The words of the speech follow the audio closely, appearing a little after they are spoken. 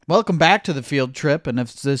Welcome back to the Field Trip, and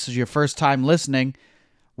if this is your first time listening,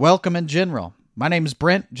 welcome in general. My name is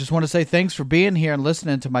Brent. Just want to say thanks for being here and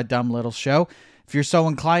listening to my dumb little show. If you're so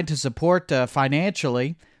inclined to support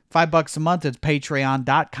financially, $5 a month, it's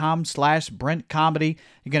patreon.com/BrentComedy.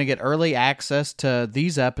 You're going to get early access to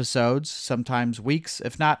these episodes, sometimes weeks,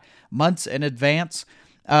 if not months in advance.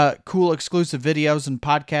 Cool exclusive videos and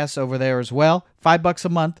podcasts over there as well. $5 a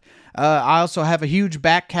month. I also have a huge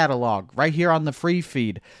back catalog right here on the free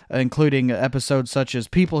feed, including episodes such as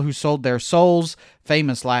People Who Sold Their Souls,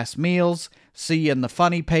 Famous Last Meals, See in the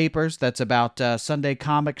Funny Papers, that's about Sunday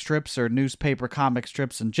comic strips or newspaper comic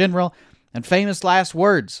strips in general, and Famous Last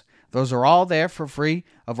Words. Those are all there for free,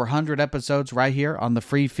 over 100 episodes right here on the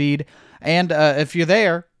free feed. And if you're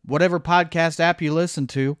there, whatever podcast app you listen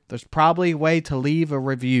to, there's probably a way to leave a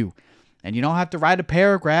review. And you don't have to write a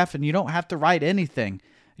paragraph, and you don't have to write anything.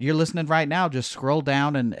 You're listening right now, just scroll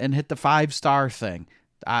down and hit the 5-star thing.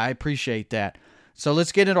 I appreciate that. So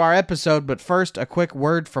let's get into our episode, but first, a quick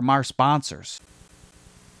word from our sponsors.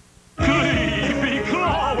 Creepy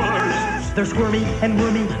crawlers! They're squirmy and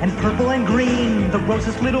wormy and purple and green, the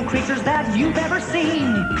grossest little creatures that you've ever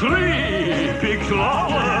seen. Creepy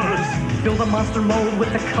crawlers! Build a monster mold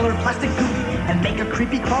with the colored plastic goop and make a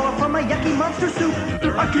creepy crawler from a yucky monster soup.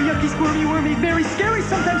 They're yucky, squirmy, wormy, very scary,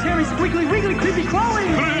 sometimes hairy, squiggly, wiggly, creepy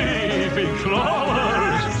crawling. Creepy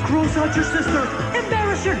crawlers! Gross out your sister,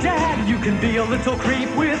 embarrass your dad. You can be a little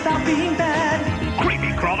creep without being bad.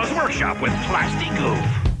 Creepy Crawlers Workshop with Plastic Goof.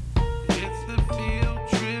 It's the Field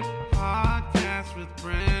Trip Podcast with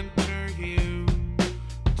Brent Terhune.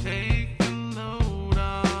 Take a load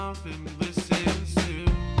off and listen soon.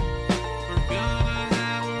 We're gonna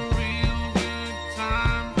have a real good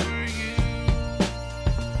time for you.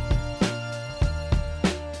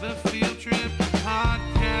 The Field Trip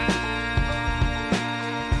Podcast.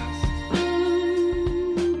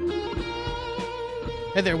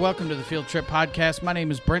 Hey there, welcome to the Field Trip Podcast. My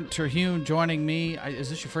name is Brent Terhune. Joining me, is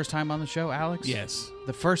this your first time on the show, Alex? Yes.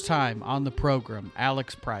 The first time on the program,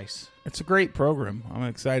 Alex Price, It's a great program. I'm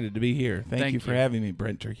excited to be here. Thank you for having me,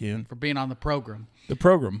 Brent Terhune. for being on the program. The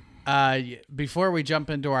program. Before we jump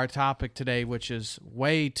into our topic today, which is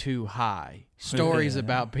way too high, stories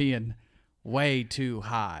about being way too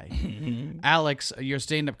high. Alex, you're a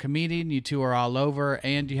stand-up comedian. You two are all over,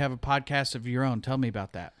 and you have a podcast of your own. Tell me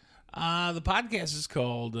about that. The podcast is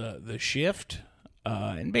called The Shift.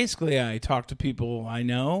 And basically I talk to people I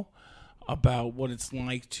know about what it's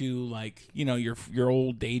like to, your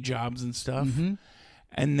old day jobs and stuff. Mm-hmm.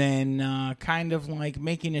 And then kind of like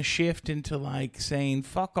making a shift into like saying,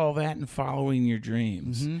 fuck all that and following your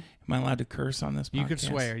dreams. Am I allowed to curse on this podcast? You could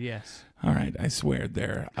swear, yes. All right, I sweared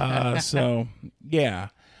there. So, yeah.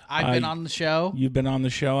 I've been on the show. You've been on the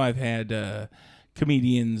show. I've had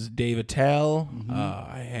comedians Dave Attell.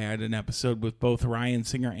 I had an episode with both Ryan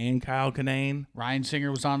Singer and Kyle Kinane. Ryan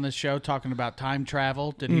Singer was on this show talking about time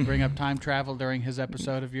travel. Did he bring up time travel during his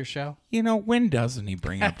episode of your show? You know, when doesn't he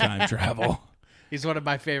bring up time travel? He's one of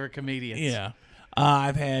my favorite comedians. Yeah.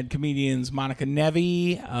 I've had comedians Monica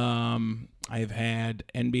Nevi. I've had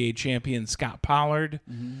NBA champion Scott Pollard.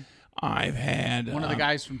 I've had One of the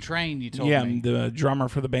guys from Train, you told yeah, me. the drummer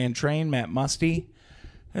for the band Train, Matt Musty,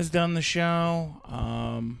 has done the show.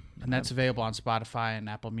 And that's available on Spotify and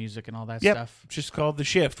Apple Music and all that Yep, stuff. just called The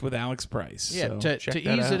Shift with Alex Price. Yeah, So to check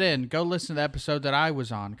that ease out. it in, go listen to the episode that I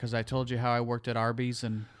was on because I told you how I worked at Arby's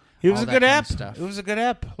and It was all a that good kind ep. of stuff. It was a good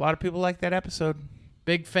ep. A lot of people like that episode.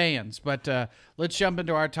 Big fans. But let's jump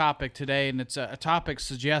into our topic today, and it's a topic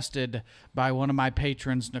suggested by one of my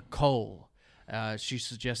patrons, Nicole. She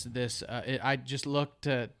suggested this. I just looked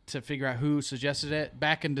to figure out who suggested it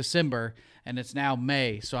back in December, and it's now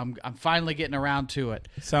May, so I'm finally getting around to it.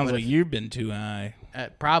 Sounds But like you've been too high.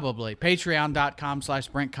 Probably.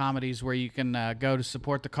 Patreon.com/BrentComedies, where you can go to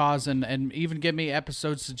support the cause and even give me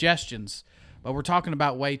episode suggestions. But we're talking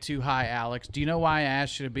about way too high, Alex. Do you know why I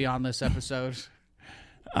asked you to be on this episode?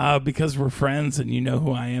 Because we're friends and you know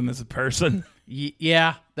who I am as a person.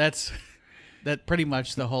 Yeah, that's pretty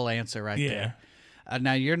much the whole answer right Yeah. there.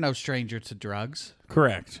 Now, you're no stranger to drugs.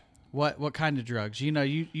 Correct. What kind of drugs? You know,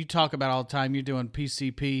 you talk about all the time. You're doing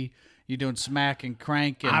PCP. You're doing smack and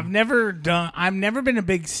crank. And I've never been a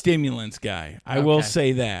big stimulants guy. I will Okay.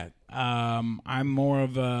 say that. I'm more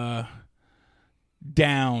of a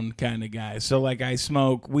down kind of guy. So like I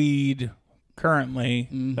smoke weed currently,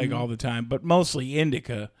 like all the time, but mostly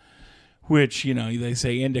indica, which, you know, they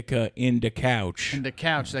say indica into couch. and the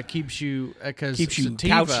couch that keeps you because Keeps you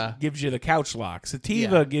sativa. couch, gives you the couch lock.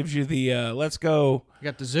 Sativa Yeah. gives you the let's go. You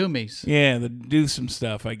got the zoomies. Yeah, do some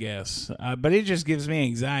stuff, I guess. But it just gives me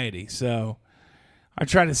anxiety. So I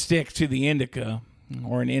try to stick to the indica.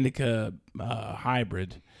 or an indica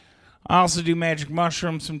hybrid. I also do magic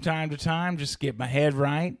mushrooms from time to time, just to get my head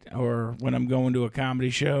right, or when I'm going to a comedy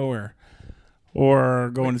show or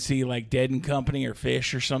going to see like Dead and Company or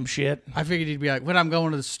Fish or some shit. I figured you'd be like, when I'm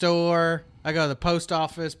going to the store, I go to the post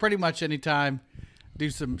office, pretty much anytime, do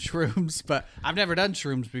some shrooms. But I've never done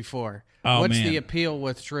shrooms before. Oh, What's man. the appeal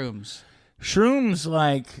with shrooms? Shrooms,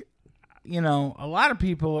 like, you know, a lot of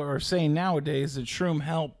people are saying nowadays that shroom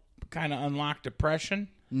help kind of unlock depression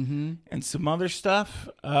and some other stuff.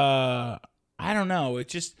 I don't know.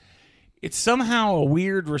 It's somehow a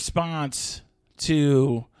weird response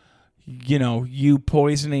to, you know, you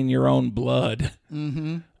poisoning your own blood.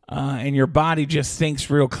 And your body just thinks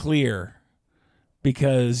real clear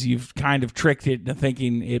because you've kind of tricked it into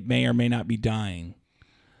thinking it may or may not be dying.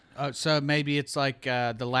 So maybe it's like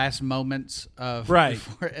the last moments of Right.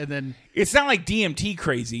 before, and then It's not like DMT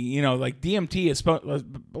crazy, you know. Like DMT is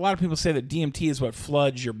a lot of people say that DMT is what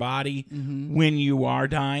floods your body when you are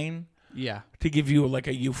dying yeah, to give you like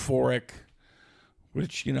a euphoric,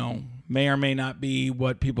 which, you know, may or may not be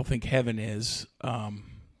what people think heaven is,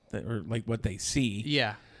 or like what they see.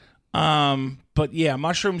 yeah. But yeah,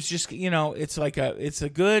 mushrooms just, you know, it's a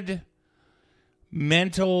good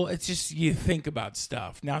mental, it's just you think about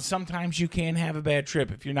stuff. Now, sometimes you can have a bad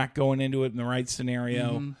trip if you're not going into it in the right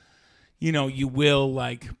scenario. You know, you will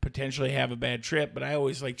like potentially have a bad trip, but I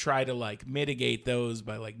always like try to like mitigate those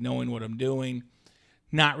by like knowing what I'm doing,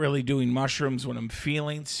 not really doing mushrooms when I'm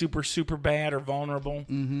feeling super, super bad or vulnerable.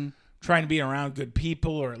 Trying to be around good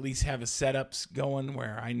people or at least have a setups going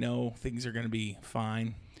where I know things are going to be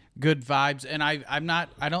fine. Good vibes. And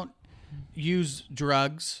I don't use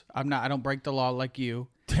drugs. I don't break the law like you.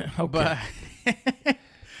 Okay. But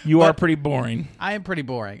You are pretty boring. I am pretty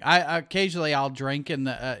boring. I occasionally I'll drink, and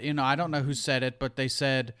I don't know who said it, but they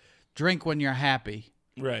said drink when you're happy.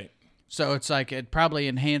 Right. So it's like it probably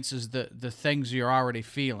enhances the things you're already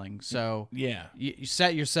feeling. So Yeah. you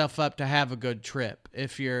set yourself up to have a good trip.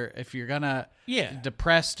 If you're gonna Yeah.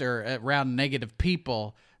 depressed or around negative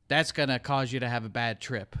people, that's gonna cause you to have a bad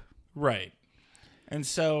trip. Right. And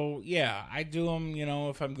so, yeah, I do them, you know,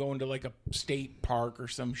 if I'm going to like a state park or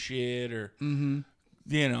some shit or,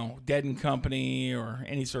 you know, Dead and Company or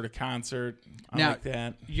any sort of concert. I Now, like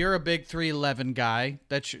that. You're a big 311 guy.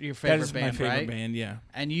 That's your favorite That is band, my favorite right? band, yeah.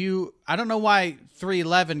 And I don't know why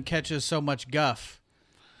 311 catches so much guff.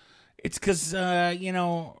 It's because, you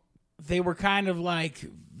know, they were kind of like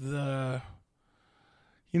they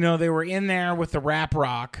were in there with the rap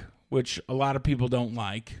rock, which a lot of people don't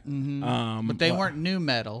like. But they weren't new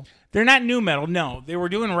metal. They're not new metal, no. They were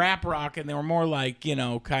doing rap rock, and they were more like, you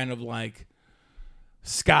know, kind of like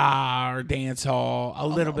ska or dance hall a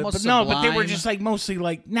little bit. Almost But no, but they were Sublime. just like mostly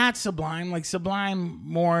like, not Sublime, like Sublime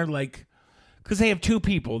more like, because they have two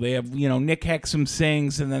people. They have, you know, Nick Hexum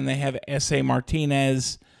sings, and then they have S.A.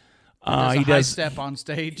 Martinez. There's He a high does, step on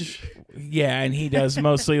stage. yeah, and he does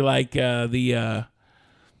mostly like the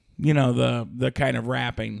kind of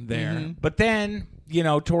rapping there. But then, you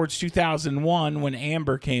know, towards 2001 when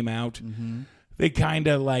Amber came out, they kind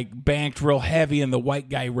of like banked real heavy in the white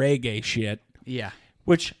guy reggae shit, Yeah.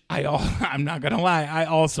 which I'm not gonna lie, I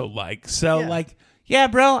also like. So Yeah. like, yeah,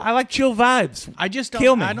 bro, I like chill vibes. I just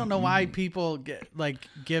Kill don't. me. I don't know why people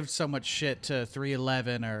give so much shit to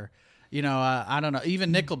 311 or, you know, I don't know.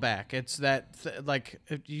 Even Nickelback. It's that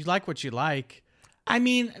if you like what you like. I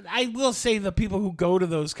mean, I will say the people who go to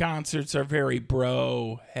those concerts are very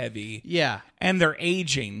bro heavy. Yeah. And they're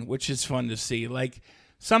aging, which is fun to see. Like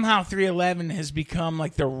somehow 311 has become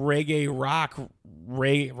like the reggae rock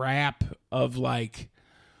rap of like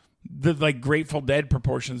the like Grateful Dead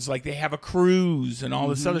proportions. Like they have a cruise and all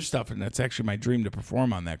this other stuff, and that's actually my dream to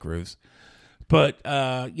perform on that cruise. But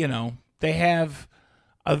you know, they have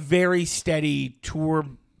a very steady tour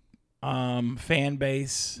fan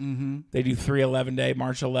base. They do 311 Day,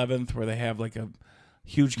 March 11th, where they have like a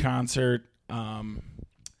huge concert.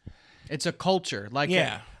 It's a culture.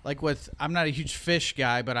 Yeah. I'm not a huge Fish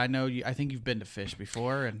guy, but I know I think you've been to Fish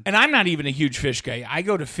before. And I'm not even a huge Fish guy. I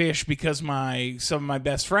go to Fish because some of my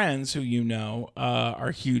best friends, who you know, are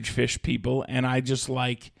huge Fish people, and I just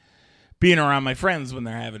like being around my friends when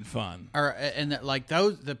they're having fun.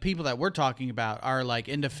 The people that we're talking about are like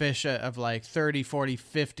into Fish of like 30, 40,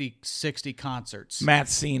 50, 60 concerts.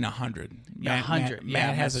 Matt's seen 100. Yeah, 100. Yeah,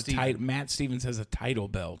 Matt has Matt a title. Matt Stevens has a title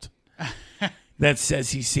belt that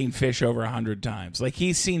says he's seen Fish over 100 times. Like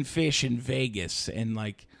he's seen Fish in Vegas and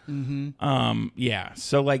like, yeah.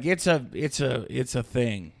 So like it's a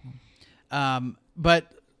thing.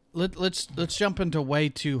 But let's jump into Way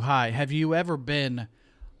Too High. Have you ever been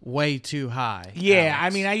way too high. Yeah, Alex. I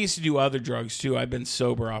mean, I used to do other drugs too. I've been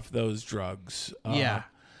sober off those drugs. Yeah.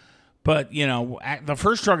 But, you know, the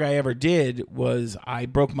first drug I ever did was I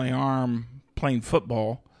broke my arm playing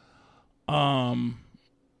football. And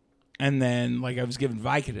then, like, I was given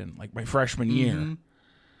Vicodin, like, my freshman year.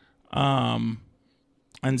 And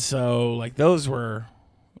so, like, those were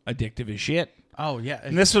addictive as shit. Oh, yeah.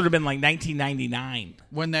 And this would have been, like, 1999.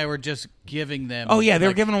 When they were just giving them. Oh, yeah, they were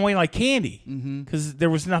like, giving away, like, candy. Because there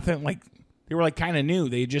was nothing, like, they were, like, kind of new.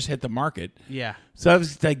 They had just hit the market. Yeah. So I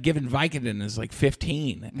was, like, given Vicodin as, like,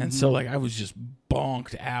 15. And so, like, I was just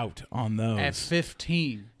bonked out on those. At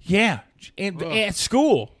 15. Yeah. At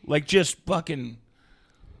school. Like, just fucking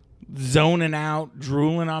zoning out,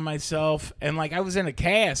 drooling on myself. And, like, I was in a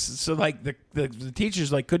cast. So, like, the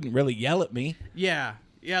teachers, like, couldn't really yell at me. Yeah.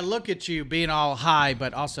 Yeah, look at you being all high,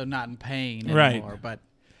 but also not in pain Right. anymore. But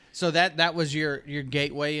so that was your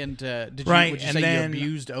gateway into. Would Right, you and say then- you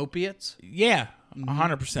abused opiates? Yeah,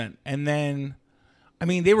 100%. And then, I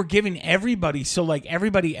mean, they were giving everybody. So, like,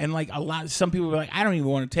 everybody, and, like, some people were like, I don't even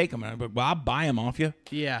want to take them. And I'm like, well, I'll buy them off you.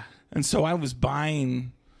 Yeah. And so I was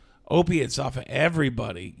buying opiates off of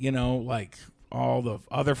everybody, you know, like all the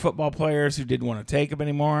other football players who didn't want to take them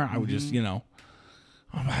anymore. I would just, you know,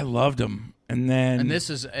 I loved them. And then. And this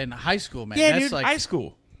is in high school, man. Yeah, That's dude, like high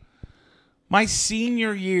school. My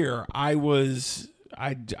senior year, I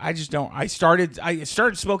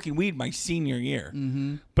started smoking weed my senior year.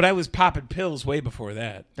 But I was popping pills way before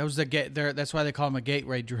that. that was that's why they call them a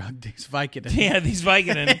gateway drug. These Vicodin. Yeah, these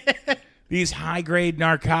Vicodin, these high-grade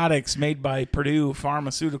narcotics made by Purdue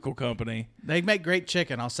Pharmaceutical Company. They make great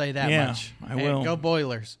chicken. I'll say that Yeah, much. I And will. Go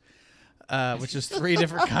Boilers, which is 3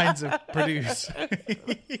 different kinds of produce.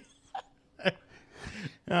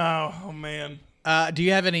 Oh man. Do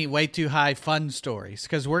you have any way too high fun stories?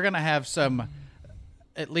 Because we're gonna have some,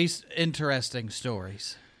 at least interesting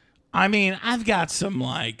stories. I mean, I've got some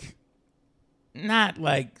like, not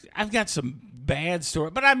like, I've got some bad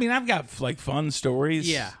stories, but I mean, I've got like fun stories.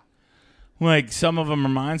 Yeah. Like some of them are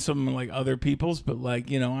mine, some of them are like other people's, but like,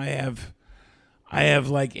 you know, I have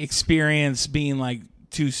like experience being like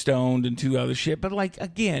too stoned and too other shit. But like,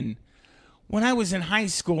 again, when I was in high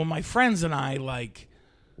school, my friends and I like,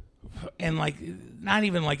 and like, not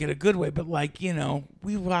even like in a good way, but like, you know,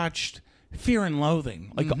 we watched Fear and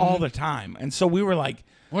Loathing like all the time. And so we were like,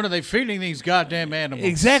 What are they feeding these goddamn animals?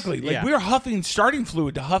 exactly, like Yeah. we were huffing starting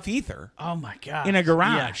fluid to huff ether Oh my god. in a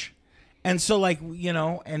garage. And so like, you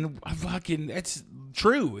know, and fucking, it's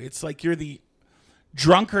true. It's like you're the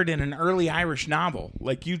drunkard in an early Irish novel.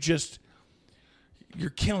 Like you're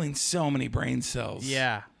killing so many brain cells.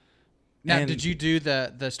 Yeah. Now, And- did you do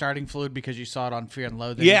the starting fluid because you saw it on Fear and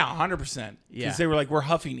Loathing? Yeah, 100%. Yeah. Because they were like, we're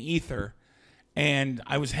huffing ether. And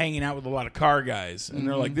I was hanging out with a lot of car guys, and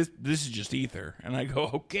they're like, "This is just ether." And I go,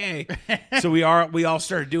 "Okay." So we all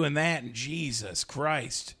started doing that, and Jesus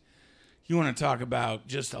Christ, you want to talk about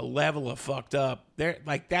just a level of fucked up? There,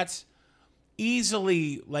 like that's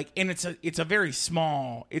easily like, and it's a very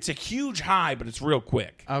small, it's a huge high, but it's real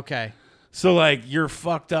quick. Okay. So like you're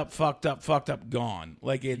fucked up, gone.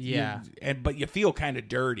 Like it, Yeah. but you feel kind of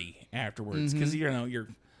dirty afterwards because you know you're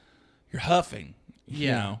huffing. Yeah.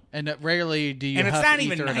 You know? And rarely do you And it's huff not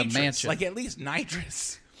even ether in a nitrous. mansion. Like at least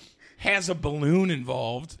nitrous has a balloon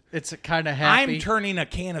involved. it's kind of happy. I'm turning a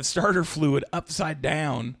can of starter fluid upside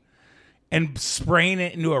down and spraying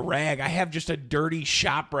it into a rag. I have just a dirty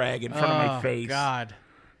shop rag in front of my face. God.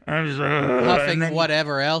 I'm just, Huffing and then-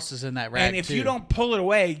 whatever else is in that rag, And if too. you don't pull it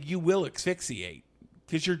away, you will asphyxiate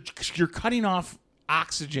because you're cutting off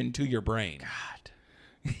oxygen to your brain.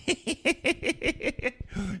 God.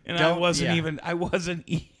 And Don't- I wasn't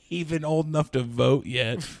yeah. even old enough to vote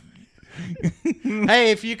yet.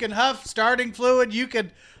 Hey, if you can huff starting fluid, you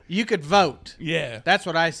could vote. Yeah. That's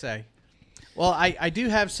what I say. Well, I do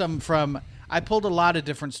have some from. I pulled a lot of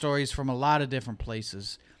different stories from a lot of different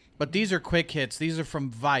places, but these are quick hits. These are from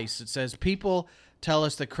Vice. It says people tell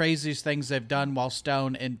us the craziest things they've done while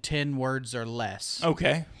stoned in 10 words or less.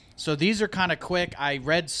 Okay. So these are kind of quick. I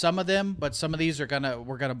read some of them, but some of these we're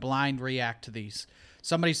gonna blind react to these.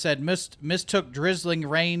 Somebody said mistook drizzling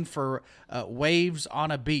rain for waves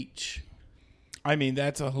on a beach. I mean,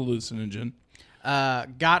 that's a hallucinogen.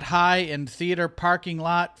 Got high in theater parking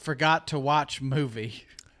lot, forgot to watch movie.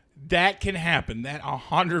 That can happen. That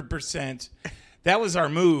 100%. That was our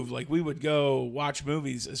move. Like we would go watch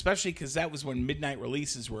movies, especially because that was when midnight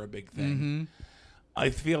releases were a big thing. Mm-hmm. I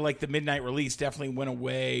feel like the midnight release definitely went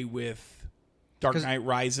away with Dark Knight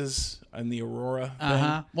Rises and the Aurora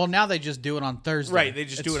thing. Well, now they just do it on Thursday. Right, they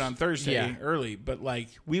just do it It's- on Thursday yeah. early. But like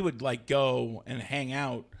we would like go and hang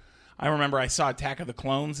out. I remember I saw Attack of the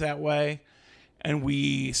Clones that way, and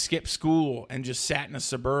we skipped school and just sat in a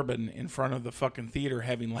Suburban in front of the fucking theater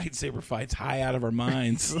having lightsaber fights high out of our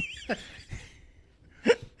minds.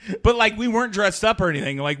 But, like, we weren't dressed up or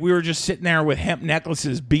anything. Like, we were just sitting there with hemp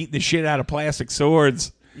necklaces beating the shit out of plastic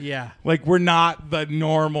swords. Yeah. Like, we're not the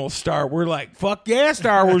normal Star. We're like, fuck yeah,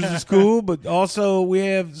 Star Wars is cool, but also we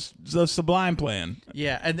have the Sublime plan.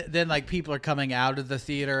 Yeah, and then, like, people are coming out of the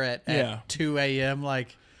theater at Yeah. 2 a.m.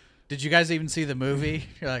 Like, did you guys even see the movie?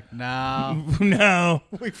 You're like, no, No.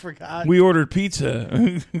 we forgot. We ordered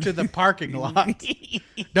pizza. To the parking lot.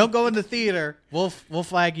 Don't go in the theater. We'll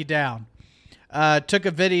flag you down. Took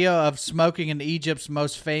a video of smoking in Egypt's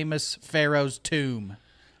most famous pharaoh's tomb.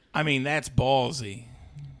 I mean, that's ballsy.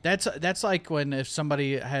 That's like when if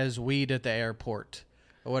somebody has weed at the airport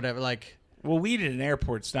or whatever. Like, Well, weed at an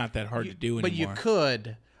airport's not that hard to do anymore. but you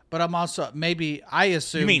could. But I'm also I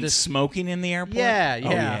assume You mean this. smoking in the airport? Yeah, Oh,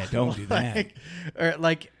 yeah, don't do that. Like, or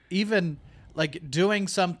like even like doing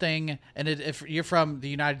something, and if you're from the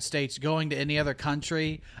United States, going to any other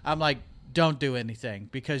country, I'm like, don't do anything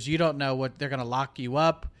because you don't know what they're going to lock you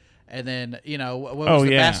up. And then, what was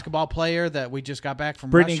the basketball player that we just got back from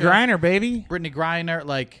Brittany Russia? Griner, baby. Brittany Griner.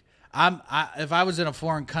 Like, if I was in a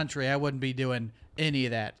foreign country, I wouldn't be doing any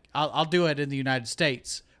of that. I'll do it in the United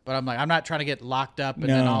States, but I'm like, I'm not trying to get locked up and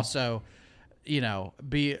then No. also,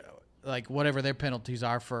 be like whatever their penalties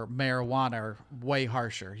are for marijuana are way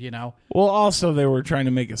harsher, Well, also, they were trying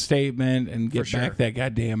to make a statement and get For back sure. that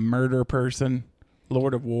goddamn murder person,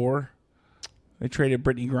 Lord of War. They traded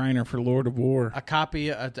Brittany Griner for Lord of War. A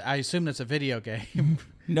copy, I assume that's a video game.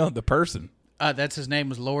 No, the person. That's his name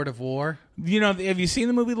was Lord of War. Have you seen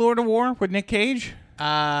the movie Lord of War with Nick Cage?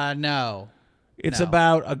 No. It's No.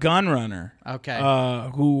 about a gun runner. Okay.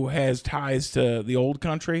 Who has ties to the old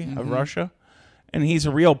country Mm-hmm. of Russia. And he's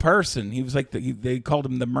a real person. He was like, they called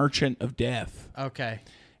him the Merchant of Death. Okay.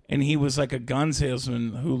 And he was like a gun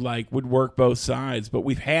salesman who like would work both sides. But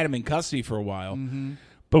we've had him in custody for a while. Mm-hmm.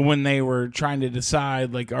 But when they were trying to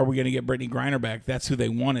decide, like, are we going to get Brittany Griner back? That's who they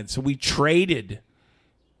wanted. So we traded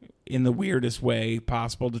in the weirdest way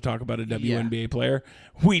possible to talk about a WNBA player.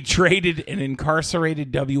 We traded an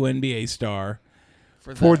incarcerated WNBA star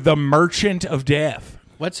for the Merchant of Death.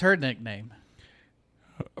 What's her nickname?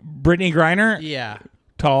 Brittany Griner, Yeah.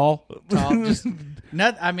 tall. Just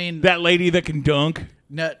not. I mean, That lady that can dunk.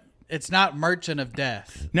 no, it's not Merchant of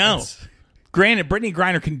Death. No. It's- Granted, Brittany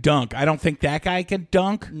Griner can dunk. I don't think that guy can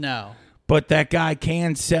dunk, no. but that guy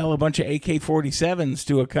can sell a bunch of AK-47s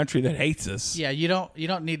to a country that hates us. Yeah, you don't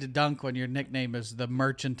need to dunk when your nickname is the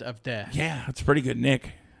Merchant of Death. Yeah, that's pretty good,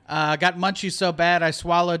 Nick. Got munchies so bad I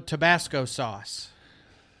swallowed Tabasco sauce.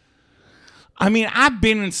 I mean, I've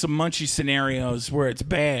been in some munchie scenarios where it's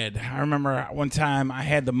bad. I remember one time I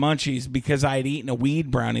had the munchies because I had eaten a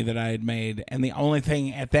weed brownie that I had made, and the only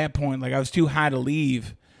thing at that point, like I was too high to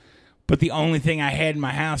leave, but the only thing I had in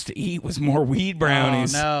my house to eat was more weed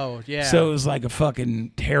brownies. Oh no, yeah. So it was like a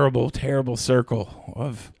fucking terrible, terrible circle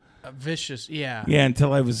of Vicious, yeah.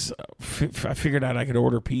 until I was I figured out I could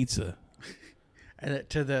order pizza.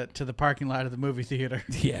 To the parking lot of the movie theater.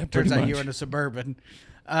 Yeah, Turns pretty out much. you were in a Suburban.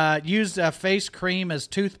 Used face cream as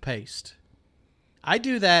toothpaste. I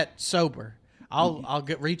do that sober. I'll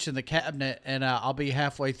reach in the cabinet and I'll be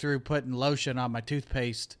halfway through putting lotion on my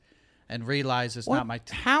toothpaste and realize it's not my.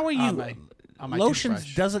 How are you? on my Lotions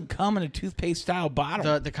toothbrush. doesn't come in a toothpaste style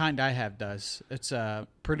bottle. The kind I have does. It's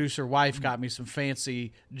producer wife got me some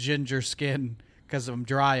fancy ginger skin because I'm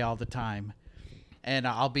dry all the time, and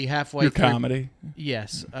I'll be halfway Your through. comedy.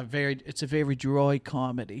 Yes, it's a very dry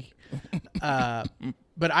comedy.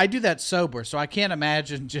 But I do that sober, so I can't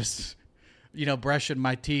imagine just brushing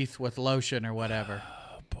my teeth with lotion or whatever.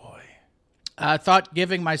 Oh boy. I thought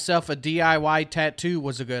giving myself a DIY tattoo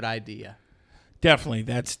was a good idea. Definitely.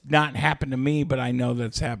 That's not happened to me, but I know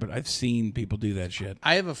that's happened. I've seen people do that shit.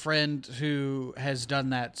 I have a friend who has done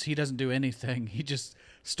that. He doesn't do anything. He just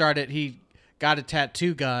he got a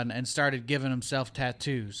tattoo gun and started giving himself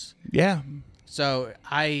tattoos. Yeah. So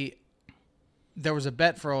there was a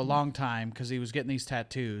bet for a long time because he was getting these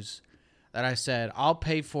tattoos that I said, I'll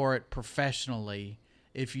pay for it professionally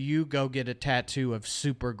if you go get a tattoo of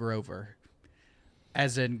Super Grover.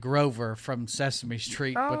 As in Grover from Sesame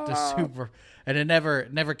Street with the super. And it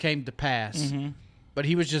never came to pass. Mm-hmm. But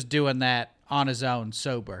he was just doing that on his own,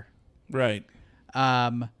 sober. Right.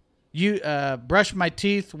 Brushed my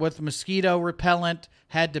teeth with mosquito repellent,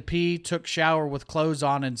 had to pee, took shower with clothes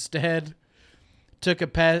on instead. Took a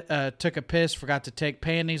piss, forgot to take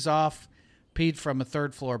panties off, peed from a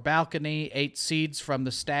third floor balcony, ate seeds from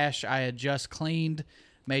the stash I had just cleaned,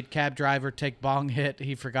 made cab driver take bong hit,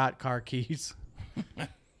 he forgot car keys.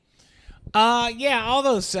 Yeah, all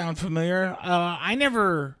those sound familiar. I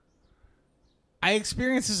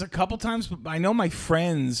experienced this a couple times, but I know my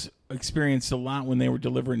friends experienced a lot when they were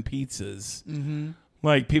delivering pizzas. Mm-hmm.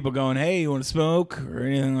 Like people going, "Hey, you want to smoke?" or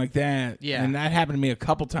anything like that. Yeah. And that happened to me a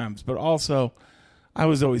couple times. But also, I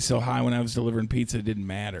was always so high when I was delivering pizza, it didn't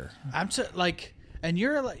matter. I'm so, like, and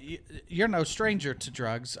you're no stranger to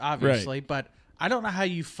drugs, obviously, but I don't know how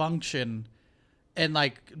you function and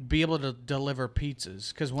like be able to deliver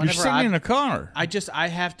pizzas because You're whenever sitting in a car. I just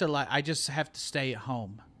have to stay at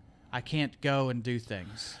home. I can't go and do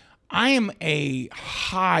things. I am a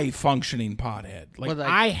high functioning pothead. Like, Well,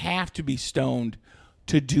 I have to be stoned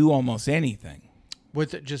to do almost anything.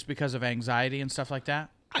 With it just because of anxiety and stuff like that.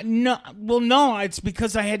 No, it's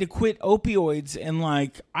because I had to quit opioids and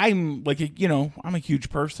like I'm like I'm a huge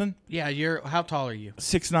person, Yeah, how tall are you?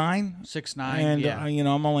 6'9", 6'9". and yeah,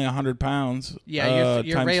 I'm only 100 pounds. yeah,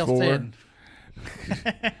 you're times rail 4. thin.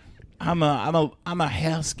 I'm a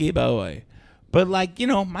husky boy, but like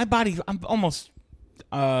my body, I'm almost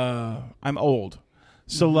I'm old,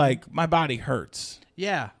 so like my body hurts.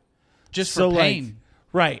 Yeah, just So for like pain.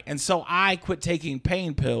 right, and so I quit taking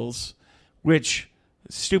pain pills, which.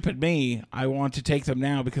 Stupid me, I want to take them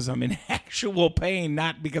now because I'm in actual pain,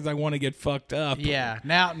 not because I want to get fucked up. Yeah,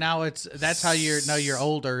 now that's how you know you're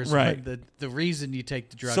older. Is Right. The reason you take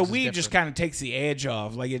the drugs. So is weed different. just kind of takes the edge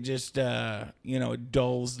off. Like it just, it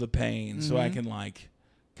dulls the pain so I can like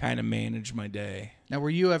kind of manage my day. Now, were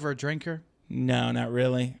you ever a drinker? No, not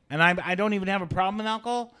really. And I don't even have a problem with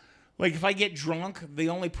alcohol. Like if I get drunk, the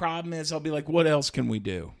only problem is I'll be like, what else can we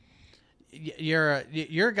do? You're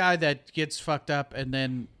a guy that gets fucked up and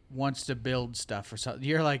then wants to build stuff or something.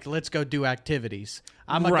 You're like, let's go do activities.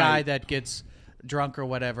 I'm a Right. guy that gets drunk or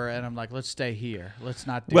whatever, and I'm like, let's stay here. Let's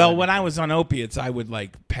not do Well, anything. when I was on opiates, I would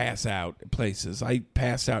like pass out at places. I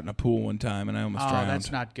passed out in a pool one time and I almost Oh, drowned. that's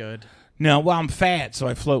not good. No, well, I'm fat, so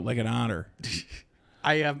I float like an otter.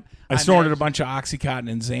 I snorted a bunch of Oxycontin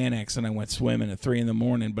and Xanax, and I went swimming at 3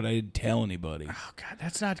 a.m, but I didn't tell anybody. Oh God,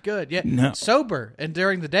 that's not good. Yeah, No. sober and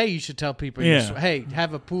during the day you should tell people. Yeah. Hey,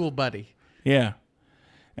 have a pool buddy. Yeah.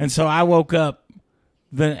 And so I woke up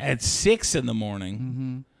at 6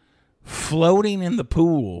 a.m, floating in the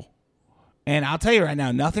pool. And I'll tell you right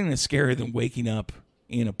now, nothing is scarier than waking up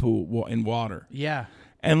in a pool, in water. Yeah,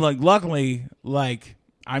 And like, luckily, like,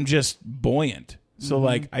 I'm just buoyant. So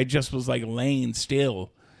like, I just was like laying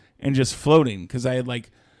still and just floating because I had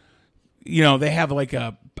like, they have like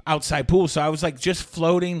a outside pool. So I was like just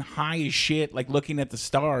floating high as shit, like looking at the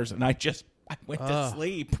stars. And I went to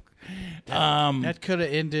sleep. that could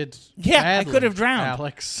have ended. Yeah, badly, I could have drowned.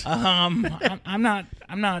 Alex. I'm not.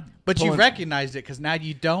 But you pulling- recognized it because now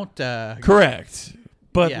you don't. Correct.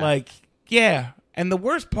 But Yeah. like, yeah. And the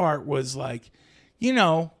worst part was like,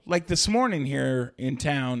 like this morning here in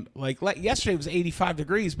town, like yesterday it was 85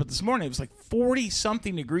 degrees, but this morning it was like 40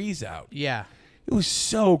 something degrees out. Yeah. It was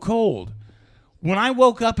so cold. When I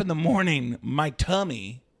woke up in the morning, my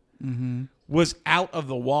tummy was out of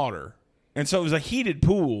the water. And so it was a heated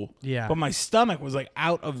pool. Yeah. But my stomach was like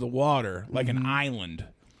out of the water, like an island.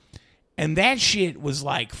 And that shit was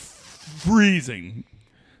like freezing.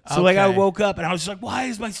 So like I Okay. woke up and I was just like, why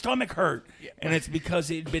is my stomach hurt? And it's because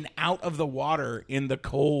it had been out of the water in the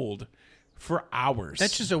cold for hours.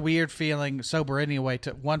 That's just a weird feeling, sober anyway.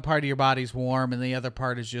 To one part of your body's warm and the other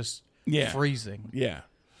part is just freezing. Yeah.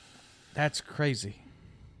 That's crazy.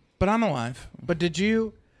 But I'm alive. But did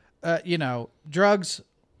you, drugs,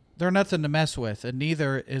 they're nothing to mess with, and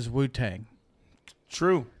neither is Wu-Tang.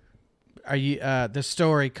 True. Are you? This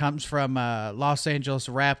story comes from Los Angeles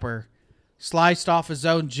rapper sliced off his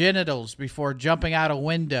own genitals before jumping out a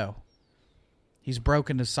window. He's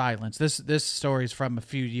broken to silence. This story is from a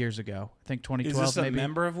few years ago. I think 2012 Is this a maybe.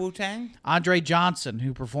 member of Wu-Tang? Andre Johnson,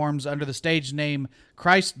 who performs under the stage name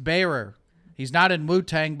Christ Bearer. He's not in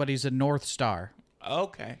Wu-Tang, but he's in North Star.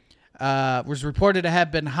 Okay. Was reported to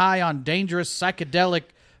have been high on dangerous psychedelic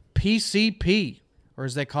PCP, or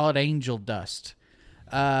as they call it, angel dust.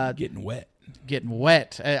 Getting wet. Getting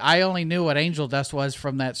wet. I only knew what angel dust was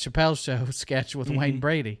from that Chappelle Show sketch with Wayne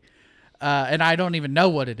Brady. And I don't even know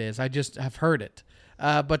what it is. I just have heard it.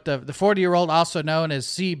 But the 40-year-old, also known as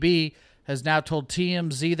CB, has now told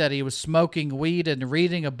TMZ that he was smoking weed and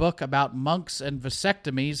reading a book about monks and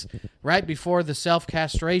vasectomies right before the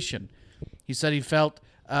self-castration. He said he felt,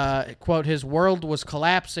 quote, his world was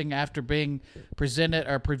collapsing after being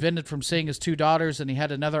prevented from seeing his 2 daughters, and he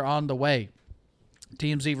had another on the way.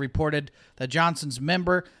 TMZ reported that Johnson's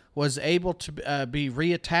member was able to be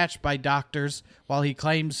reattached by doctors, while he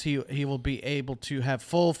claims he will be able to have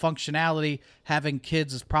full functionality. Having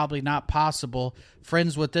kids is probably not possible.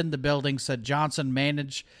 Friends within the building said Johnson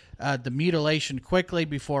managed the mutilation quickly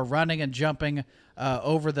before running and jumping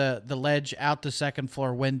over the ledge out the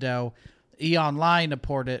second-floor window. E-Online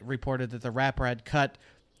reported that the rapper had cut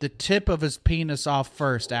the tip of his penis off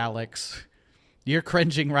first, Alex. You're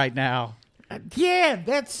cringing right now. Yeah,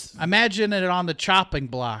 that's... Imagine it on the chopping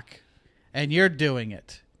block, and you're doing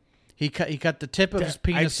it. He cut the tip of his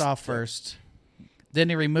penis off first. Then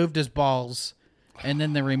he removed his balls, and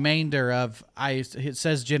then the remainder of it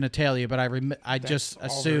says genitalia, but I just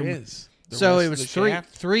assume. So it was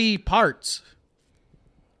three parts.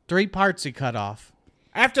 3 parts he cut off.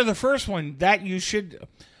 After the first one, that you should...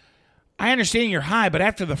 I understand you're high, but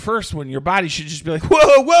after the first one, your body should just be like,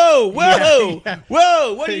 whoa, whoa, whoa, Yeah.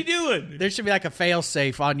 whoa, what are you doing? There should be like a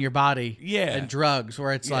fail-safe on your body. Yeah. And drugs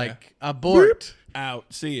where it's Yeah. like abort.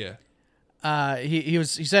 Out, see ya. He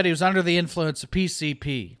said he was under the influence of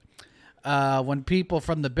PCP. When people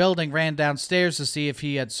from the building ran downstairs to see if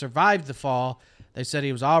he had survived the fall, they said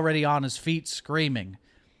he was already on his feet screaming.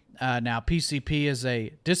 Now, PCP is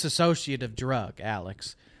a dissociative drug,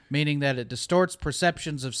 Alex, meaning that it distorts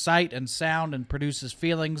perceptions of sight and sound and produces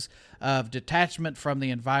feelings of detachment from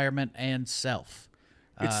the environment and self.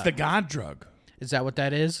 It's the God drug. Is that what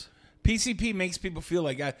that is? PCP makes people feel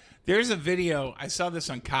like God. There's a video, I saw this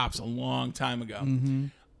on Cops a long time ago,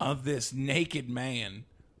 of this naked man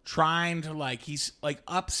trying to, like, he's like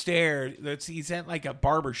upstairs. He's at like a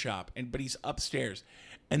barber shop, but he's upstairs.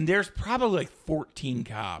 And there's probably like 14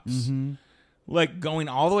 cops, like going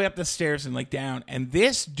all the way up the stairs and like down. And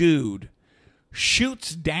this dude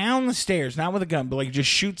shoots down the stairs, not with a gun, but like just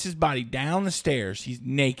shoots his body down the stairs. He's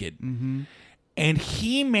naked. And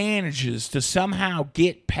he manages to somehow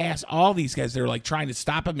get past all these guys that are like trying to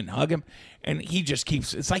stop him and hug him. And he just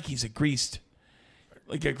keeps, it's like he's a greased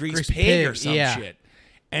pig or some shit.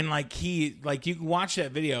 And like you can watch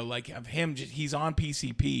that video like of him, he's on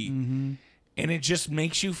PCP. And it just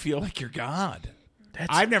makes you feel like you're God.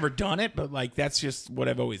 I've never done it, but like that's just what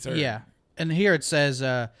I've always heard. Yeah. And here it says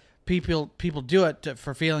people do it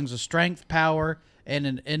for feelings of strength, power, and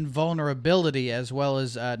an invulnerability, as well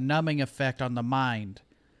as a numbing effect on the mind.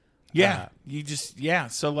 Yeah.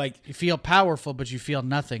 So like You feel powerful, but you feel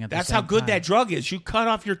nothing at the same time. that's how good that drug is. You cut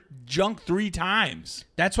off your junk 3 times.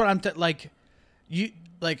 That's what I'm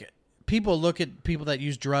people look at people that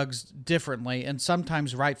use drugs differently, and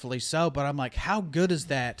sometimes rightfully so, but I'm like, how good is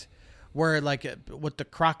that? Where like with the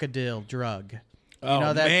crocodile drug,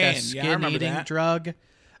 Man. that Yeah, I skin remember eating that. drug.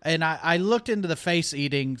 And I looked into the face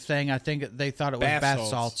eating thing. I think they thought it was Bath bath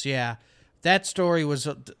salts. salts. Yeah, that story was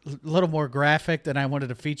a little more graphic than I wanted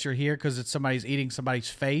to feature here because it's somebody's eating somebody's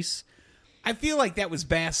face. I feel like that was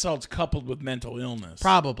bath salts coupled with mental illness.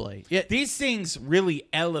 Probably. Yeah. These things really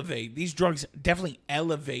elevate. These drugs definitely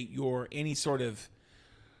elevate your any sort of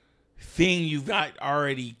thing you've got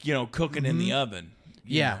already, cooking in the oven.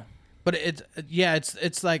 you know. But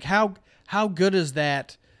it's like how good is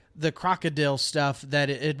that, the crocodile stuff, that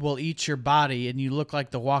it will eat your body and you look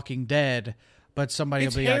like the Walking Dead, but somebody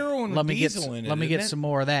It's will be like, heroin let with me get diesel in it, let me isn't get it? some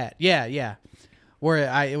more of that. Yeah.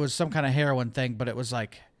 Where it was some kind of heroin thing, but it was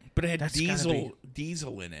like But it had That's gotta be-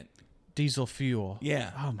 diesel in it. diesel fuel.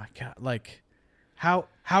 Yeah. Oh my god! Like how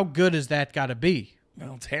good is that got to be?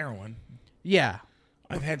 Well, it's heroin. Yeah.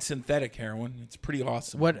 I've had synthetic heroin. It's pretty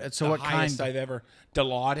awesome. What- so the what highest kind? I've ever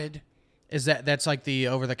Dilaudid. Is that's like the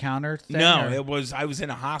over the counter thing? No, or- it was. I was in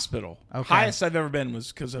a hospital. Okay. Highest I've ever been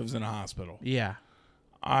was because I was in a hospital. Yeah.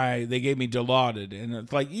 They gave me Dilaudid, and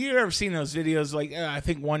it's like, you ever seen those videos? Like, I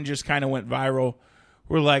think one just kind of went viral,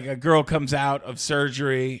 where like a girl comes out of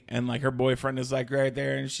surgery and like her boyfriend is like right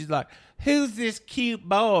there, and she's like, "Who's this cute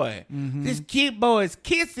boy? This cute boy is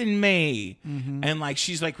kissing me," and like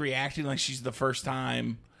she's like reacting like she's the first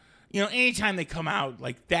time. Anytime they come out,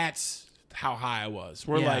 like that's how high I was.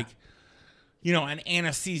 We're Yeah. like, an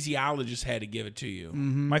anesthesiologist had to give it to you.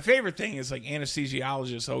 My favorite thing is like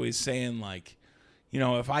anesthesiologists always saying like,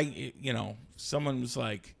 if I, someone was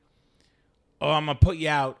like, "Oh, I'm gonna put you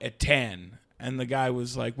out at 10," and the guy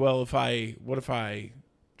was like, "Well, what if I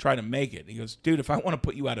try to make it?" He goes, "Dude, if I want to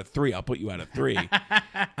put you out at 3, I'll put you out at 3.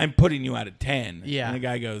 I'm putting you out at 10." Yeah. And the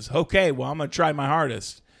guy goes, "Okay, well, I'm gonna try my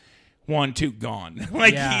hardest." 1, 2, gone.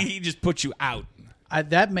 Like Yeah. he just puts you out.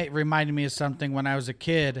 That reminded me of something when I was a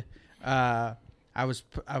kid. I was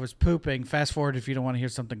pooping. Fast forward if you don't want to hear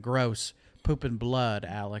something gross. Pooping blood,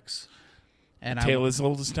 Alex. And Tale as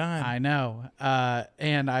old as time. I know.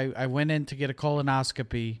 And I went in to get a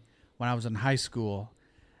colonoscopy when I was in high school,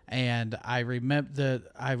 and I remember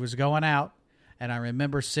I was going out, and I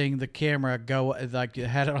remember seeing the camera go like you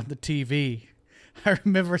had it on the TV. I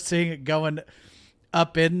remember seeing it going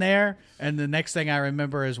up in there, and the next thing I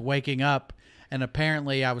remember is waking up, and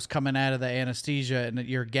apparently I was coming out of the anesthesia, and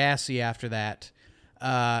you're gassy after that.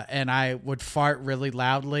 And I would fart really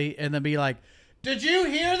loudly, and then be like, "Did you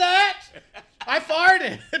hear that? I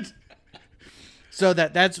farted." So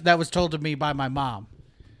that was told to me by my mom.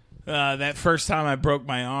 That first time I broke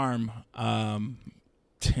my arm,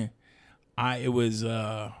 it was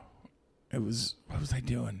what was I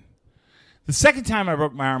doing? The second time I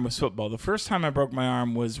broke my arm was football. The first time I broke my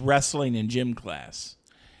arm was wrestling in gym class.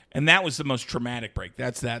 And that was the most traumatic break.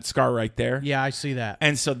 That's that scar right there. Yeah, I see that.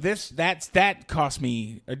 And so that cost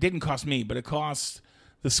me, it didn't cost me, but it cost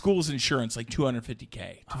the school's insurance like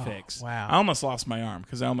 $250K to fix. wow. I almost lost my arm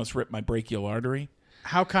because I almost ripped my brachial artery.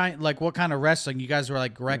 What kind of wrestling? You guys were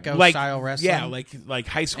like Greco style wrestling? Yeah, like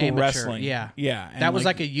high school Amateur, wrestling. yeah. Yeah. And That was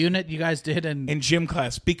like a unit you guys did in gym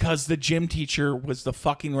class because the gym teacher was the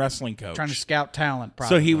fucking wrestling coach. trying to scout talent,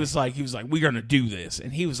 probably. So he was like, we're going to do this.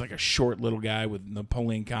 And he was like a short little guy with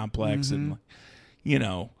Napoleon complex and,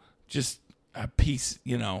 just a piece,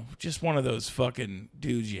 just one of those fucking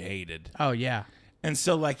dudes you hated. Oh, yeah. And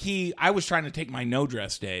so I was trying to take my no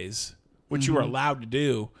dress days, which you were allowed to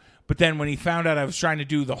do. But then when he found out I was trying to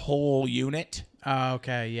do the whole unit, Oh,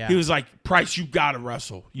 okay, yeah. he was like, "Price, you got to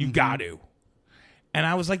wrestle. You got to." And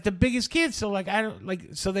I was like the biggest kid, so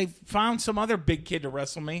so they found some other big kid to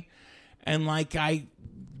wrestle me, and I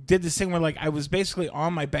did this thing where I was basically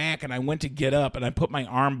on my back and I went to get up and I put my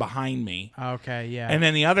arm behind me, Okay, yeah. and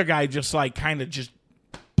then the other guy just kind of just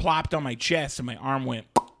plopped on my chest and my arm went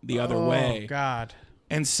the other way. Oh, God.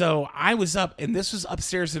 And so I was up, and this was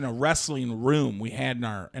upstairs in a wrestling room we had in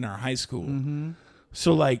our high school. Mm-hmm.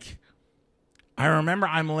 So I remember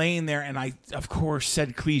I'm laying there, and I of course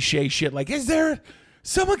said cliche shit like, "Is there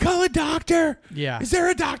someone call a doctor? Yeah. Is there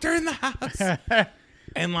a doctor in the house?"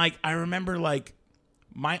 And I remember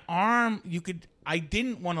my arm, I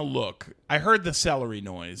didn't want to look. I heard the celery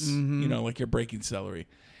noise, like you're breaking celery,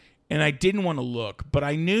 and I didn't want to look, but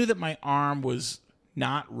I knew that my arm was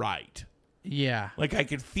not right. Yeah. I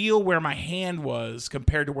could feel where my hand was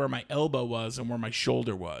compared to where my elbow was and where my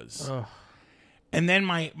shoulder was. Ugh. And then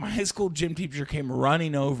my high school gym teacher came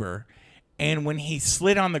running over, and when he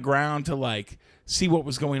slid on the ground to see what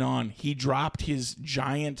was going on, he dropped his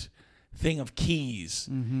giant thing of keys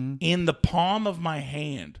in the palm of my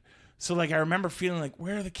hand. So I remember feeling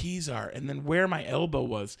where the keys are, and then where my elbow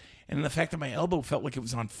was, and the fact that my elbow felt like it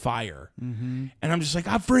was on fire. Mm-hmm. And I'm just I'm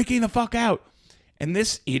freaking the fuck out. And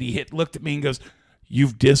this idiot looked at me and goes,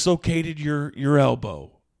 "You've dislocated your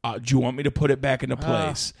elbow. Do you want me to put it back into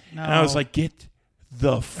place?" No. And I was like, "Get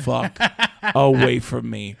the fuck away from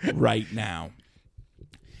me right now."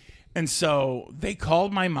 And so they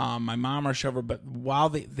called my mom. My mom rushed over, but while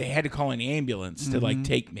they had to call an ambulance to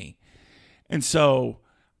take me. And so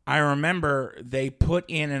I remember they put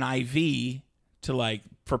in an IV to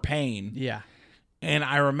for pain. Yeah. And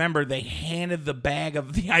I remember they handed the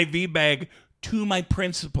IV bag to my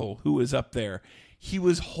principal, who was up there. He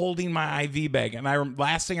was holding my IV bag, and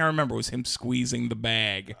last thing I remember was him squeezing the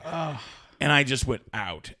bag. And I just went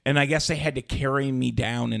out. And I guess they had to carry me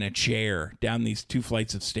down in a chair down these 2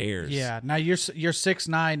 flights of stairs. Yeah. Now you're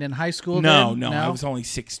 6'9" in high school. No, then? I was only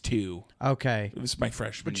 6'2". Okay. It was my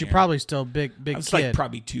freshman But year. you're probably still big I was kid.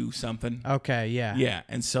 probably 2 something. Okay. Yeah. Yeah,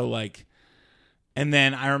 and so and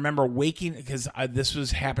then I remember waking, because this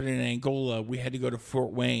was happening in Angola. We had to go to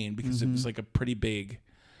Fort Wayne because it was a pretty big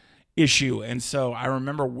issue. And so I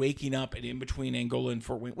remember waking up and in between Angola and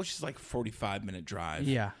Fort Wayne, which is a 45-minute drive.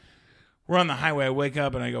 Yeah. We're on the highway. I wake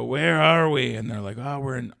up and I go, "Where are we?" And they're like, "Oh,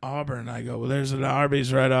 we're in Auburn." I go, "Well, there's an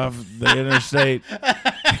Arby's right off the interstate.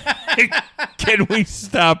 Can we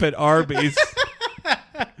stop at Arby's?"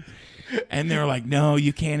 And they're like, "No,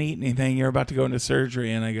 you can't eat anything. You're about to go into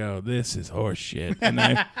surgery." And I go, "This is horse shit." And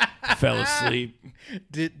I fell asleep.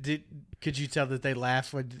 Could you tell that they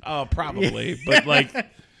laughed when? Oh, probably. But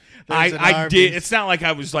There's an I Arby's. did. It's not like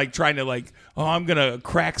I was trying to oh, I'm gonna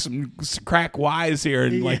crack wise here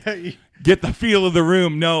and get the feel of the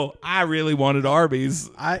room. No, I really wanted Arby's.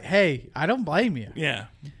 I don't blame you. Yeah.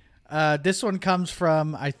 This one comes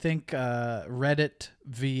from, I think, Reddit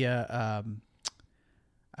via,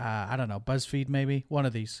 I don't know, BuzzFeed maybe? One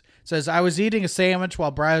of these. It says, "I was eating a sandwich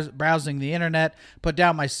while browsing the internet, put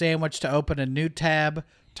down my sandwich to open a new tab,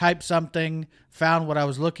 typed something, found what I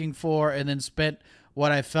was looking for, and then spent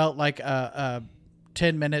what I felt like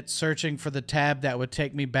 10 minutes searching for the tab that would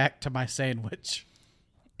take me back to my sandwich."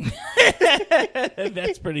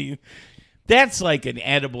 That's pretty... That's an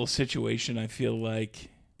edible situation, I feel like.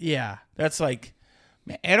 Yeah. That's man,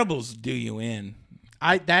 edibles do you in.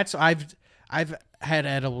 I've had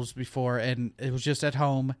edibles before, and it was just at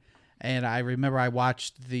home, and I remember I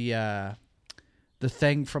watched the The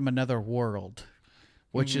Thing from Another World,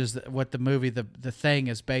 which is what the movie The Thing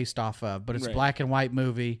is based off of. But it's a Right. black and white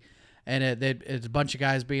movie, and it's a bunch of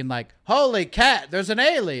guys being like, "Holy cat, there's an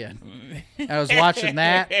alien!" I was watching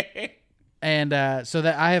that, and so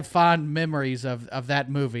that I have fond memories of that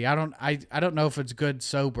movie. I don't know if it's good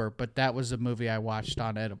sober, but that was a movie I watched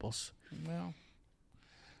on edibles. Well,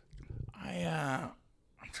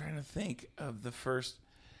 I'm trying to think of the first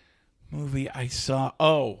movie I saw.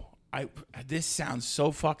 This sounds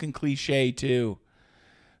so fucking cliche too.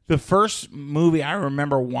 The first movie I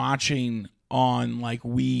remember watching on like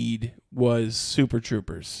weed was Super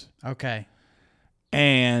Troopers. Okay.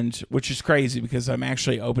 And which is crazy because I'm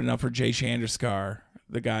actually opening up for Jay Chandrasekhar,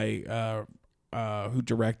 the guy who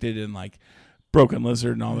directed and like Broken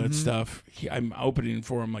Lizard and all that stuff. I'm opening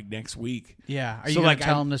for him like next week. Yeah. Are So, you going like, to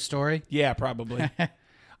tell him this story? Yeah, probably.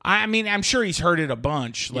 I mean, I'm sure he's heard it a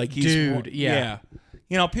bunch. Like he's Dude, yeah.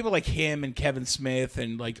 You know, people like him and Kevin Smith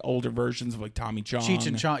and like older versions of like Tommy Chong. Cheech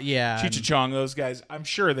and Chong, yeah. Cheech and Chong, those guys. I'm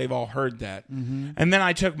sure they've all heard that. Mm-hmm. And then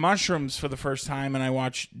I took mushrooms for the first time and I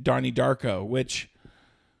watched Donnie Darko, which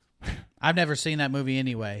I've never seen that movie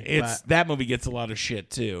anyway. that movie gets a lot of shit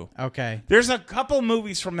too. Okay. There's a couple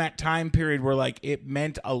movies from that time period where like it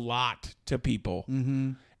meant a lot to people.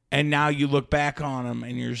 Mm-hmm. And now you look back on them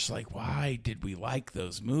and you're just like, why did we like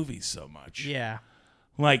those movies so much? Yeah.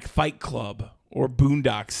 Like Fight Club or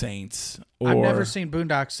Boondock Saints. Or, I've never seen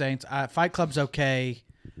Boondock Saints. Fight Club's okay.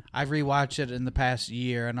 I rewatched it in the past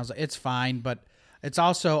year, and I was like, it's fine, but it's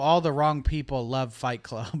also all the wrong people love Fight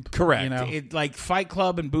Club. Correct. You know? It, like Fight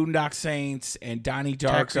Club and Boondock Saints and Donnie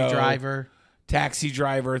Darko. Taxi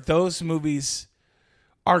Driver. Those movies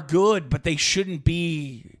are good, but they shouldn't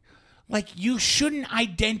be... Like, you shouldn't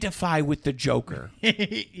identify with the Joker.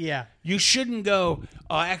 Yeah. You shouldn't go,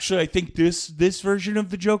 actually, I think this version of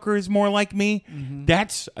the Joker is more like me. Mm-hmm.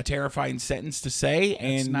 That's a terrifying sentence to say,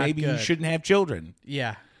 and maybe you shouldn't have children.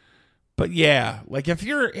 Yeah. But yeah, like if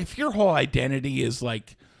your whole identity is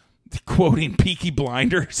like quoting Peaky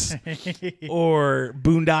Blinders or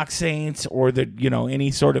Boondock Saints or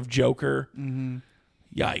any sort of Joker,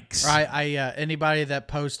 yikes! Anybody that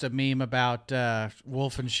posts a meme about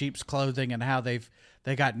wolf in sheep's clothing and how they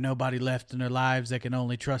got nobody left in their lives, they can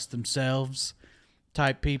only trust themselves,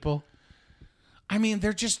 type people. I mean,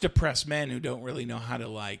 they're just depressed men who don't really know how to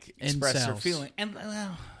like express their Incels. feeling. And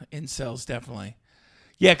incels definitely.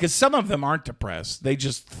 Yeah, because some of them aren't depressed. They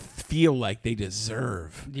just feel like they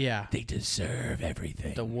deserve. Yeah. They deserve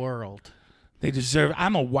everything. The world. They deserve.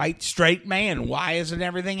 I'm a white, straight man. Why isn't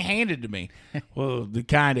everything handed to me? Well, it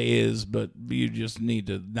kind of is, but you just need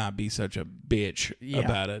to not be such a bitch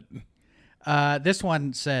about it. This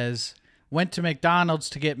one says, went to McDonald's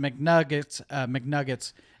to get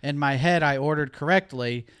McNuggets. In my head, I ordered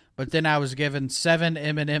correctly, but then I was given 7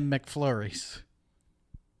 M&M McFlurries.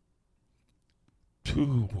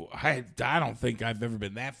 Ooh, I don't think I've ever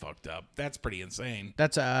been that fucked up. That's pretty insane.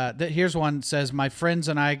 That's here's one that says, my friends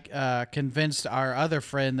and I convinced our other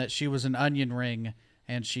friend that she was an onion ring,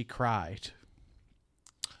 and she cried.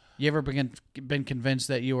 You ever been convinced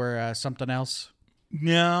that you were something else?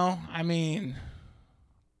 No, I mean,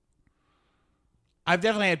 I've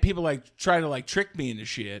definitely had people like try to like trick me into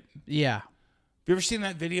shit. Yeah. Have you ever seen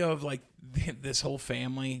that video of like this whole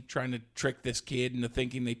family trying to trick this kid into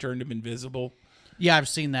thinking they turned him invisible? Yeah, I've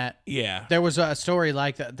seen that. Yeah. There was a story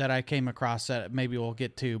like that I came across that maybe we'll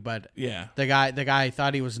get to, but Yeah. the guy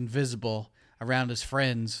thought he was invisible around his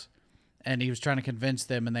friends, and he was trying to convince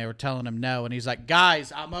them, and they were telling him no, and he's like,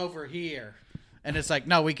 guys, I'm over here. And it's like,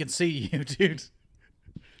 no, we can see you, dude.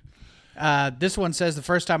 This one says, the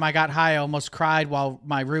first time I got high, I almost cried while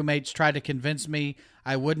my roommates tried to convince me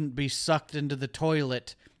I wouldn't be sucked into the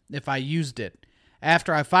toilet if I used it.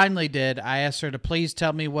 After I finally did, I asked her to please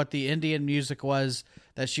tell me what the Indian music was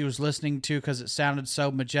that she was listening to because it sounded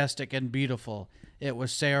so majestic and beautiful. It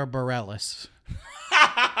was Sarah Bareilles.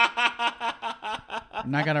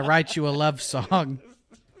 I'm not going to write you a love song.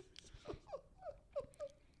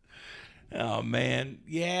 Oh, man.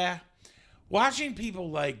 Yeah. Watching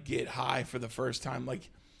people, like, get high for the first time. Like,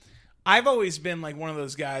 I've always been, like, one of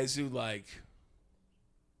those guys who, like,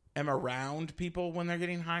 am around people when they're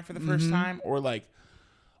getting high for the first time. Or, like,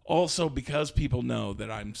 also because people know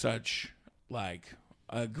that I'm such, like,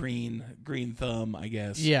 a green thumb, I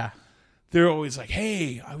guess. Yeah. They're always like,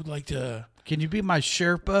 hey, I would like to... Can you be my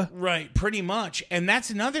Sherpa? Right, pretty much. And that's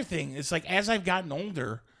another thing. It's like, as I've gotten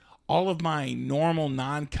older, all of my normal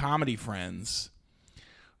non-comedy friends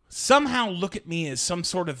somehow look at me as some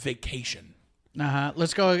sort of vacation.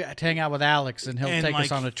 Let's go hang out with Alex, and he'll take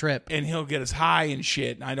us on a trip. And he'll get us high and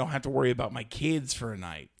shit, and I don't have to worry about my kids for a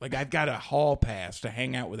night. Like, I've got a hall pass to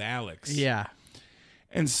hang out with Alex. Yeah.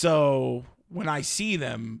 And so when I see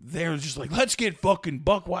them, they're just like, let's get fucking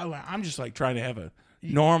buck wild. I'm just like trying to have a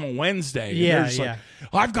normal Wednesday. And Yeah, they're just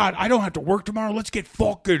like, I don't have to work tomorrow. Let's get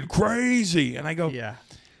fucking crazy. And I go, Yeah.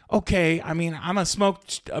 okay, I mean, I'm going to smoke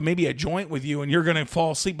maybe a joint with you, and you're going to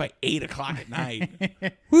fall asleep by 8 o'clock at night.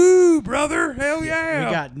 Woo, brother. Hell yeah.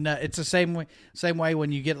 We got it's the same way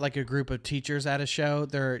when you get like a group of teachers at a show.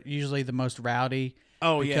 They're usually the most rowdy.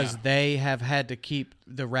 Oh, because yeah. they have had to keep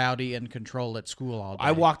the rowdy in control at school all day.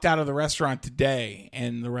 I walked out of the restaurant today,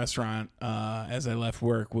 and the restaurant, as I left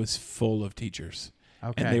work, was full of teachers.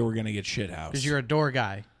 Okay. And they were going to get shit housed. because you're a door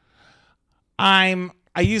guy. I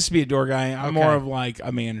used to be a door guy. I'm Okay. more of like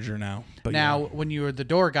a manager now. But Now, yeah. when you were the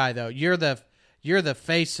door guy, though, you're the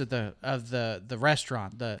face of the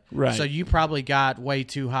restaurant. Right. So you probably got way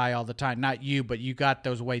too high all the time. Not you, but you got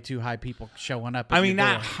those way too high people showing up. At I mean, your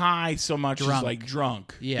not door. high so much Drunk. as like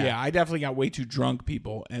drunk. Yeah. Yeah, I definitely got way too drunk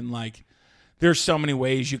people. And like, there's so many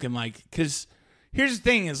ways you can like, because here's the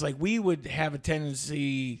thing is like, we would have a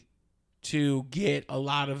tendency to get a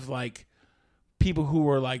lot of like people who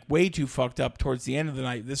were like way too fucked up towards the end of the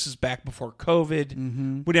night. This is back before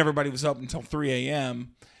COVID, when everybody was up until 3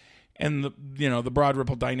 a.m. And the Broad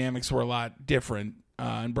Ripple dynamics were a lot different.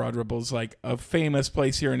 And Broad Ripple is like a famous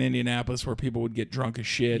place here in Indianapolis where people would get drunk as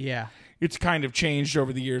shit. Yeah. It's kind of changed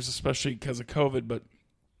over the years, especially because of COVID. But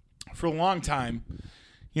for a long time,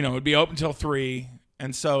 it'd be open until 3.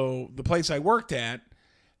 And so the place I worked at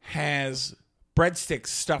has breadsticks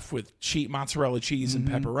stuffed with mozzarella cheese and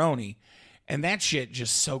pepperoni. And that shit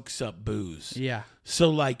just soaks up booze. Yeah. So,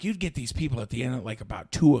 like, you'd get these people at the end at, like,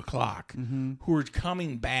 about 2 o'clock who are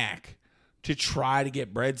coming back to try to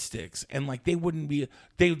get breadsticks. And, like, they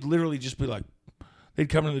would literally just be like, they'd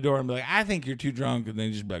come to the door and be like, I think you're too drunk. And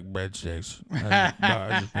they'd just be like, breadsticks.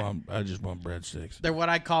 I just want breadsticks. They're what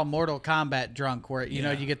I call Mortal Kombat drunk, where, you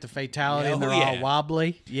know, you get the fatality Yeah, and they're oh, all yeah.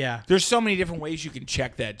 wobbly. Yeah. There's so many different ways you can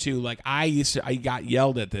check that, too. Like, I got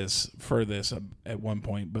yelled at for this at one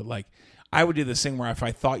point. But, like, I would do this thing where if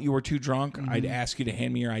I thought you were too drunk, I'd ask you to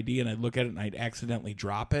hand me your ID, and I'd look at it, and I'd accidentally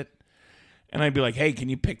drop it. And I'd be like, hey, can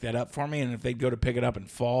you pick that up for me? And if they'd go to pick it up and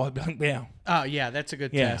fall, I'd be like, yeah. Oh, yeah, that's a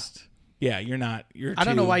good Yeah. test. Yeah, you're not. I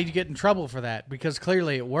don't know why you get in trouble for that, because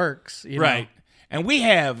clearly it works. You Right. know? And we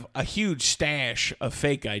have a huge stash of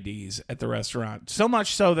fake IDs at the restaurant. So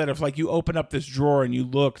much so that if, like, you open up this drawer and you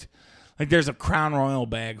looked, like, there's a Crown Royal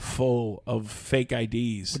bag full of fake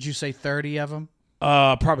IDs. Would you say 30 of them?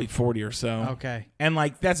 Probably 40 or so. Okay. And,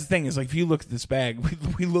 like, that's the thing is, like, if you look at this bag,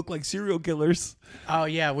 we look like serial killers. Oh,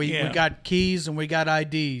 yeah, we got keys and we got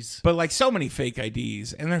IDs. But, like, so many fake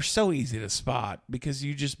IDs, and they're so easy to spot because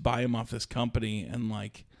you just buy them off this company, and,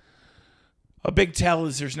 like, a big tell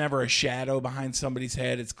is there's never a shadow behind somebody's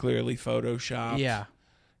head. It's clearly Photoshopped. Yeah.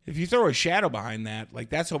 If you throw a shadow behind that,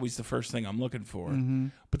 like, that's always the first thing I'm looking for.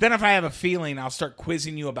 But then if I have a feeling, I'll start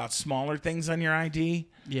quizzing you about smaller things on your ID.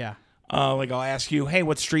 Yeah. Like, I'll ask you, hey,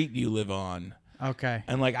 what street do you live on? Okay.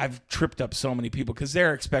 And, like, I've tripped up so many people because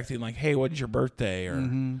they're expecting, like, hey, when's your birthday?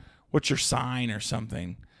 Or what's your sign or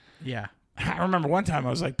something. Yeah. I remember one time I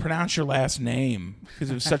was like, pronounce your last name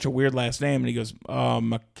because it was such a weird last name. And he goes,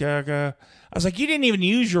 Makaga. I was like, you didn't even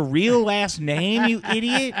use your real last name, you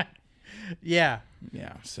idiot. Yeah.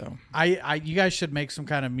 Yeah, so. You guys should make some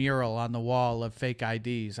kind of mural on the wall of fake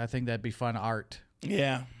IDs. I think that'd be fun art.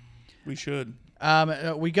 Yeah, we should.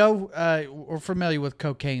 We're familiar with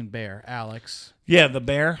Cocaine Bear, Alex. Yeah, the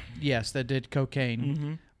bear. Yes, that did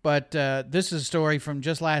cocaine. But this is a story from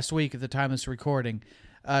just last week at the time of this recording.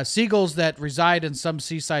 Seagulls that reside in some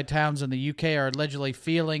seaside towns in the UK are allegedly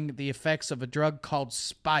feeling the effects of a drug called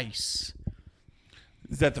spice.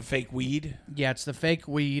 Is that the fake weed? Yeah, it's the fake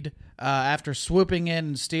weed after swooping in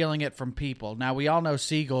and stealing it from people. Now, we all know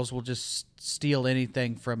seagulls will just steal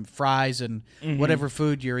anything from fries and whatever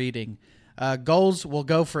food you're eating. Gulls will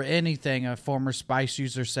go for anything, a former spice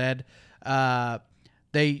user said.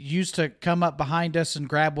 They used to come up behind us and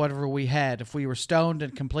grab whatever we had. If we were stoned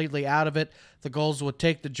and completely out of it, the gulls would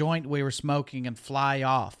take the joint we were smoking and fly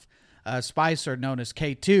off. Spice, or known as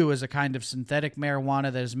K2, is a kind of synthetic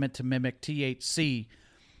marijuana that is meant to mimic THC,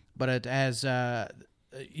 but it has,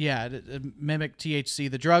 it mimic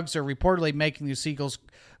THC. The drugs are reportedly making the seagulls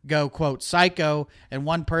go, quote, psycho, and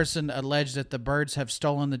one person alleged that the birds have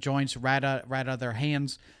stolen the joints right out of their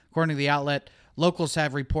hands. According to the outlet, locals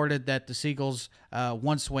have reported that the seagulls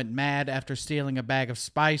once went mad after stealing a bag of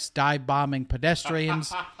spice, dive bombing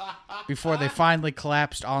pedestrians before they finally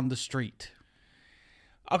collapsed on the street.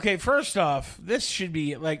 Okay, first off, this should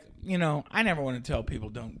be like, I never want to tell people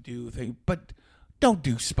don't do things, but don't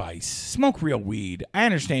do spice. Smoke real weed. I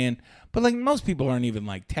understand, but like most people aren't even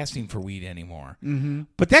like testing for weed anymore. Mm-hmm.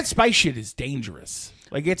 But that spice shit is dangerous.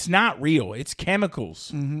 Like it's not real. It's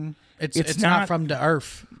chemicals. Mm-hmm. It's not from the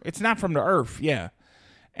earth. It's not from the earth. Yeah,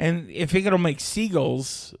 and if it'll make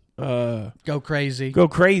seagulls Go crazy.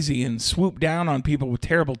 and swoop down on people with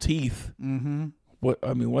terrible teeth. Mm-hmm.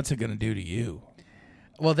 What's it gonna do to you?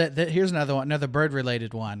 Well, here's another one, another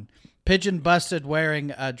bird-related one. Pigeon busted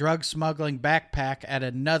wearing a drug smuggling backpack at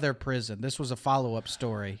another prison. This was a follow-up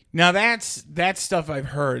story. Now that's stuff I've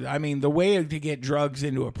heard. I mean, the way to get drugs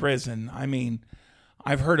into a prison. I mean,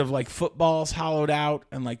 I've heard of like footballs hollowed out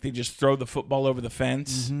and like they just throw the football over the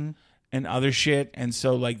fence and other shit. And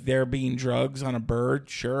so like there being drugs on a bird,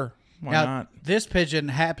 sure, why Now, not? this pigeon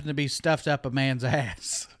happened to be stuffed up a man's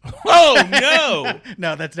ass. Oh no!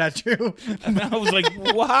 No, that's not true. And I was like,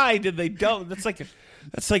 why did they do? That's like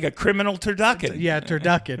a criminal turducken. Yeah,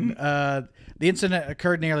 turducken. The incident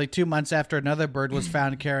occurred nearly 2 months after another bird was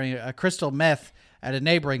found carrying a crystal meth at a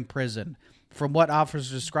neighboring prison. From what officers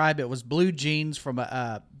described, it was blue jeans from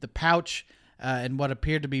the pouch and what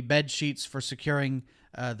appeared to be bed sheets for securing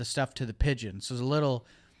the stuff to the pigeon. So it's a little.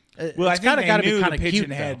 Well, I it's think gotta they knew be the kind of pigeon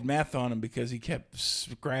cute, had though. meth on him because he kept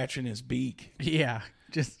scratching his beak Yeah,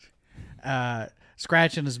 just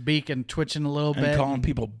scratching his beak and twitching a little and bit. calling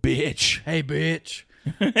people bitch. Hey, bitch.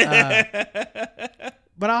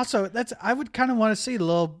 But also, I would kind of want to see the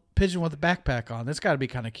little pigeon with a backpack on. That's got to be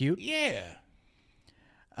kind of cute. Yeah.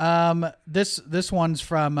 This one's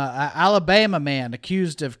from Alabama man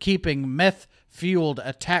accused of keeping meth-fueled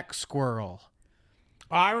attack squirrel.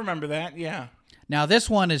 Oh, I remember that. Yeah. Now, this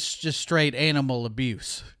one is just straight animal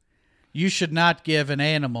abuse. You should not give an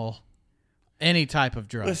animal any type of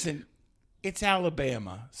drug. Listen, it's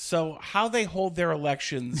Alabama, so how they hold their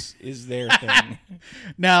elections is their thing.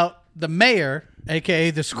 Now, the mayor,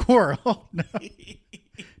 a.k.a. the squirrel,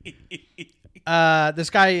 this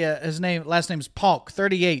guy, last name's Polk,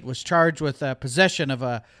 38, was charged with possession of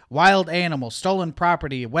a wild animal, stolen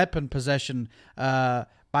property, weapon possession by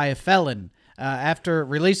a felon. After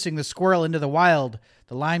releasing the squirrel into the wild,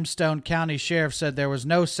 the Limestone County Sheriff said there was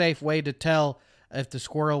no safe way to tell if the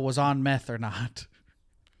squirrel was on meth or not.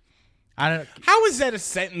 How is that a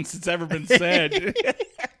sentence that's ever been said?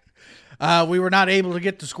 We were not able to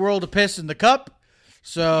get the squirrel to piss in the cup,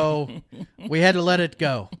 so we had to let it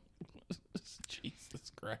go.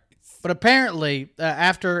 Jesus Christ. But apparently,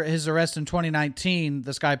 after his arrest in 2019,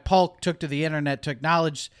 this guy Polk took to the internet to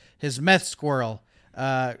acknowledge his meth squirrel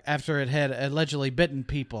after it had allegedly bitten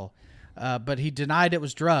people. But he denied it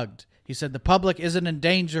was drugged. He said the public isn't in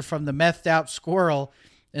danger from the methed out squirrel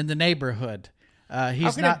in the neighborhood. How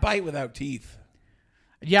He's can not. it bite without teeth?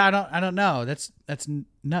 Yeah, I don't know. That's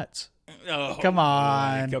nuts. Oh, Come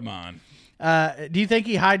on. Come on. Do you think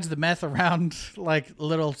he hides the meth around like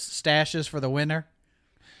little stashes for the winter?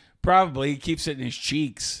 Probably he keeps it in his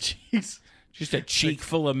cheeks. Jeez. Just a cheek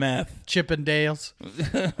full of meth. Chippendales.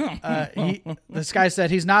 This guy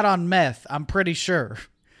said he's not on meth. I'm pretty sure.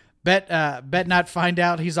 Bet not find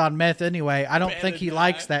out he's on meth anyway. I don't think he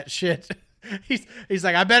likes that shit. He's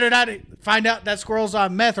like, I better not find out that squirrel's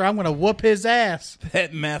on meth or I'm going to whoop his ass.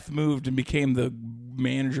 That meth moved and became the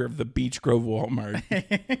manager of the Beech Grove Walmart.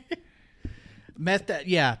 Meth,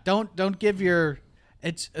 yeah, don't give your,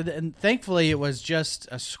 and thankfully it was just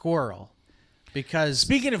a squirrel because.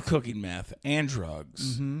 Speaking of cooking meth and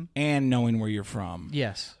drugs and knowing where you're from,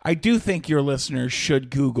 Yes. I do think your listeners should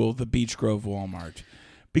Google the Beech Grove Walmart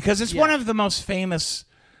because it's one of the most famous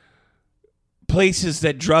places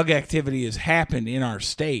that drug activity has happened in our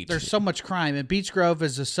state. There's so much crime, and Beech Grove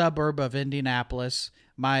is a suburb of Indianapolis.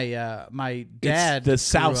 My dad, It's the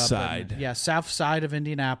south grew up side. south side of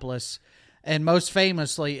Indianapolis, and most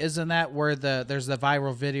famously, isn't that where there's the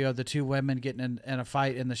viral video of the two women getting in a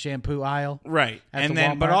fight in the shampoo aisle? Right. At And the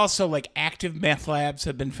then, but Walmart? also like active meth labs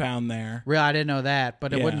have been found there. Really, I didn't know that,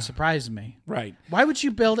 but it Yeah. wouldn't surprise me. Right. Why would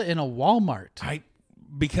you build it in a Walmart?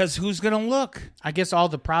 Because who's going to look? I guess all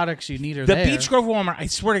the products you need are The there. Beech Grove Walmart, I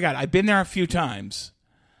swear to God, I've been there a few times.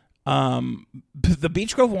 The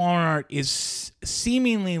Beech Grove Walmart is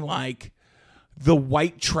seemingly like the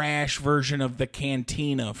white trash version of the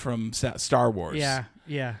cantina from Star Wars.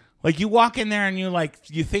 Yeah. Like you walk in there and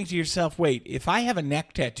you think to yourself, wait, if I have a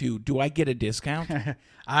neck tattoo, do I get a discount?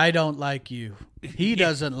 I don't like you. He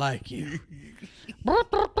doesn't like you.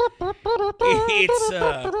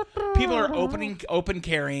 It's people are open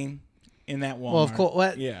carrying in that Walmart. Well, of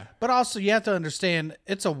course. Yeah. But also, you have to understand,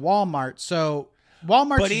 it's a Walmart. So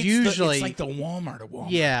Walmart's But it's usually it's like the Walmart of Walmart.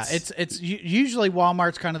 yeah. It's usually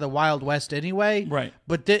Walmart's kind of the Wild West anyway. Right.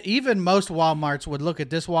 But even most Walmarts would look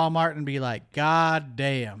at this Walmart and be like, God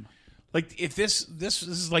damn. Like if this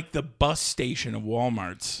is like the bus station of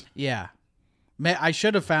Walmart's. Yeah. I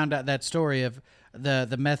should have found out that story of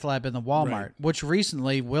the meth lab in the Walmart, Right. which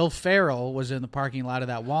recently Will Ferrell was in the parking lot of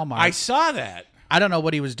that Walmart. I saw that. I don't know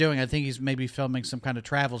what he was doing. I think he's maybe filming some kind of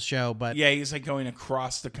travel show, but Yeah, he's like going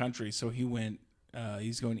across the country, so he went.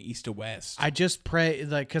 He's going east to west. I just pray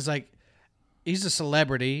because he's a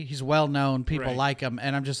celebrity, he's well known, people Right. like him,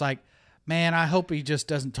 and I'm just like, man, I hope he just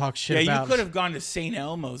doesn't talk shit Yeah, about you could have gone to St.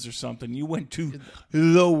 Elmo's or something. You went to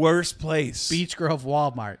the worst place. Beach Grove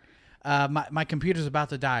Walmart. My computer's about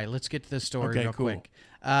to die. Let's get to this story Okay, real cool. quick.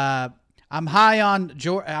 I'm high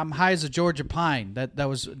as a Georgia pine. That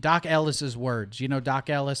was Doc Ellis's words. You know Doc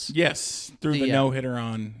Ellis Yes, threw the The, no hitter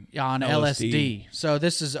on LSD. So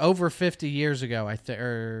this is over 50 years ago.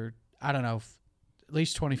 Or I don't know, at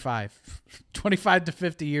least 25 to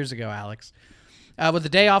 50 years ago, Alex. With the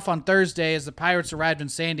day off on Thursday, as the Pirates arrived in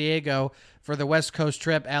San Diego for the West Coast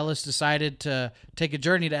trip, Ellis decided to take a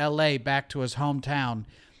journey to L.A. back to his hometown.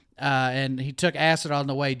 And he took acid on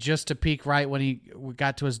the way just to peak right when he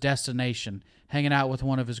got to his destination, hanging out with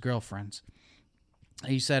one of his girlfriends.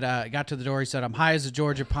 He said, got to the door, he said, I'm high as a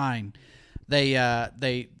Georgia pine.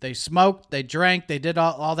 They smoked, they drank, they did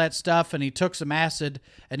all that stuff, and he took some acid,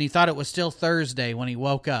 and he thought it was still Thursday when he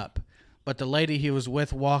woke up. But the lady he was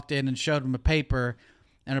with walked in and showed him a paper,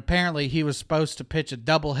 and apparently he was supposed to pitch a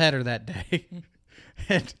doubleheader that day.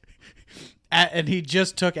 and he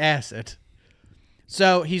just took acid.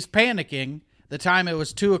 So he's panicking. The time it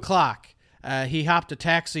was 2:00. He hopped a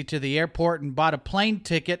taxi to the airport and bought a plane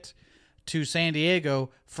ticket to San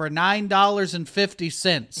Diego for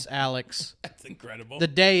 $9.50, Alex. That's incredible. The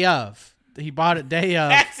day of. He bought it day of.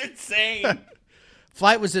 That's insane.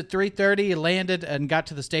 Flight was at 3:30. He landed and got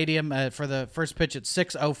to the stadium for the first pitch at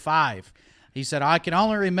 6:05. He said, I can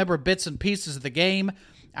only remember bits and pieces of the game.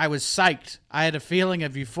 I was psyched. I had a feeling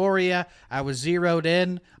of euphoria. I was zeroed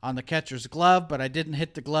in on the catcher's glove, but I didn't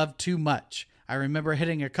hit the glove too much. I remember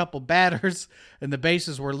hitting a couple batters, and the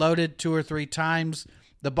bases were loaded 2 or 3 times.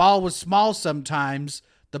 The ball was small sometimes.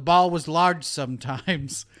 The ball was large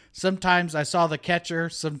sometimes. Sometimes I saw the catcher.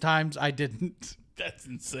 Sometimes I didn't. That's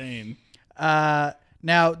insane. Now,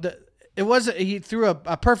 it wasn't. He threw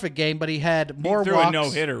a perfect game, but he had more threw a walks.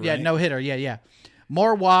 no-hitter, Yeah, right? no-hitter. Yeah.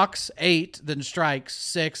 More walks, 8 than strikes,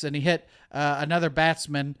 6, and he hit another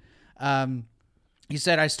batsman. He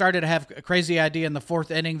said, I started to have a crazy idea in the 4th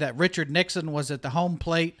inning that Richard Nixon was at the home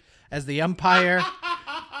plate as the umpire.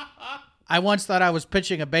 I once thought I was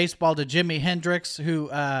pitching a baseball to Jimi Hendrix, who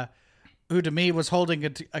to me was holding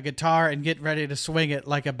a guitar and getting ready to swing it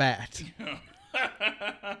like a bat.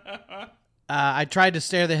 I tried to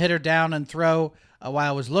stare the hitter down and throw while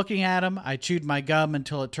I was looking at him. I chewed my gum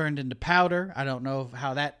until it turned into powder. I don't know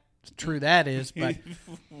how true that is, but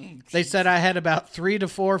they said I had about 3 to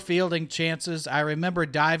 4 fielding chances. I remember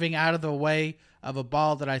diving out of the way of a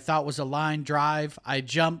ball that I thought was a line drive. I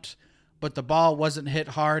jumped, but the ball wasn't hit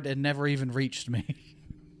hard and never even reached me.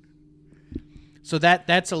 So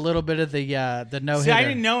that's a little bit of the no-hitter. See, I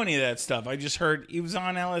didn't know any of that stuff. I just heard he was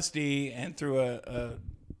on LSD and threw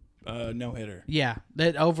a no-hitter. Yeah,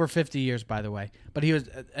 that over 50 years, by the way. But he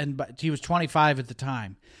was 25 at the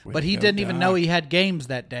time. But he go, didn't even Doc. know he had games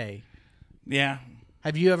that day. Yeah.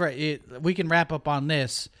 Have you ever? We can wrap up on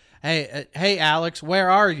this. Hey, Alex, where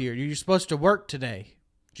are you? You're supposed to work today.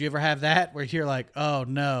 Do you ever have that where you're like, oh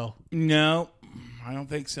no? No, I don't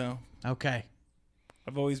think so. Okay.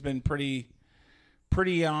 I've always been pretty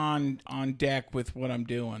on deck with what I'm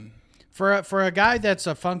doing. For a guy that's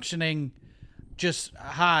a functioning just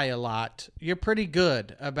high a lot, you're pretty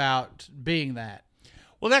good about being that.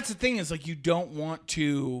 Well, that's the thing is like you don't want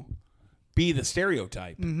to be the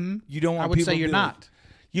stereotype. Mm-hmm. You don't want I would people say to you're be like- not.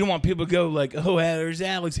 you don't want people to go like, oh, there's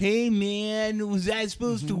Alex. Hey, man, was I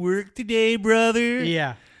supposed to work today, brother?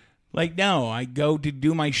 Yeah. Like, no, I go to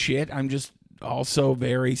do my shit. I'm just also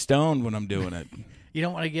very stoned when I'm doing it. You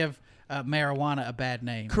don't want to give marijuana a bad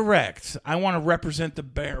name. Correct. I want to represent the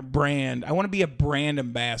brand. I want to be a brand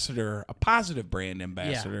ambassador, a positive brand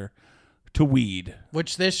ambassador to weed.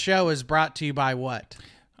 Which this show is brought to you by what?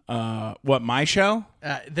 What, my show?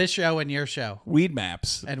 This show and your show. Weed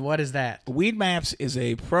Maps. And what is that? Weed Maps is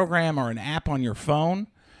a program or an app on your phone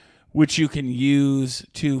which you can use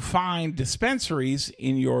to find dispensaries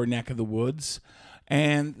in your neck of the woods.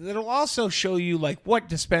 And it'll also show you like what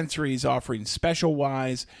dispensaries offering special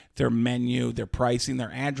wise, their menu, their pricing,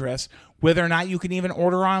 their address, whether or not you can even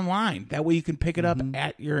order online. That way you can pick it up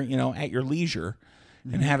at your, at your leisure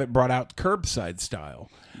and have it brought out curbside style.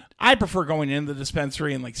 I prefer going into the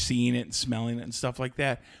dispensary and like seeing it and smelling it and stuff like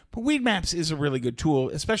that. But Weed Maps is a really good tool,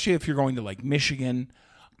 especially if you're going to like Michigan,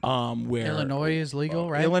 where Illinois is legal,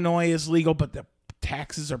 right? Illinois is legal, but the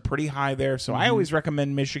taxes are pretty high there. So I always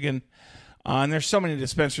recommend Michigan. And there's so many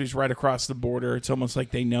dispensaries right across the border. It's almost like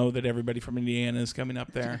they know that everybody from Indiana is coming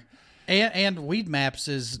up there. And Weed Maps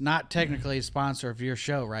is not technically a sponsor of your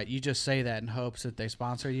show, right? You just say that in hopes that they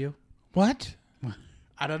sponsor you. What?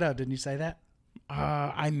 I don't know. Didn't you say that?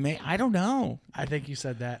 I don't know. I think you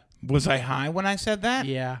said that. Was I high when I said that?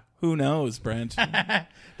 Yeah. Who knows, Brent?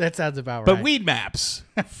 That sounds about But right. Weed Maps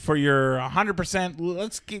for your 100%.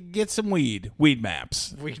 Let's get some weed. Weed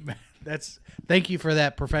Maps. Weed Maps. Thank you for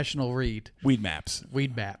that professional read. Weed Maps.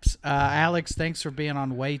 Weed Maps. Alex, thanks for being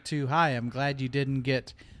on Way Too High. I'm glad you didn't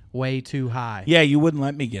get way too high. Yeah, you wouldn't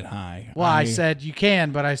let me get high. Well, I said you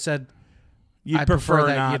can, but I said you'd I'd prefer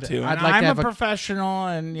that not you'd- to. I'd And like to I'm have a a- professional,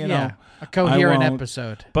 and you yeah, know, a coherent I won't.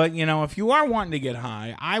 episode. But you know, if you are wanting to get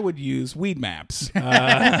high, I would use Weed Maps.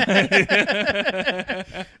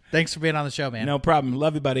 Thanks for being on the show, man. No problem.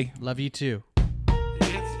 Love you, buddy. Love you too.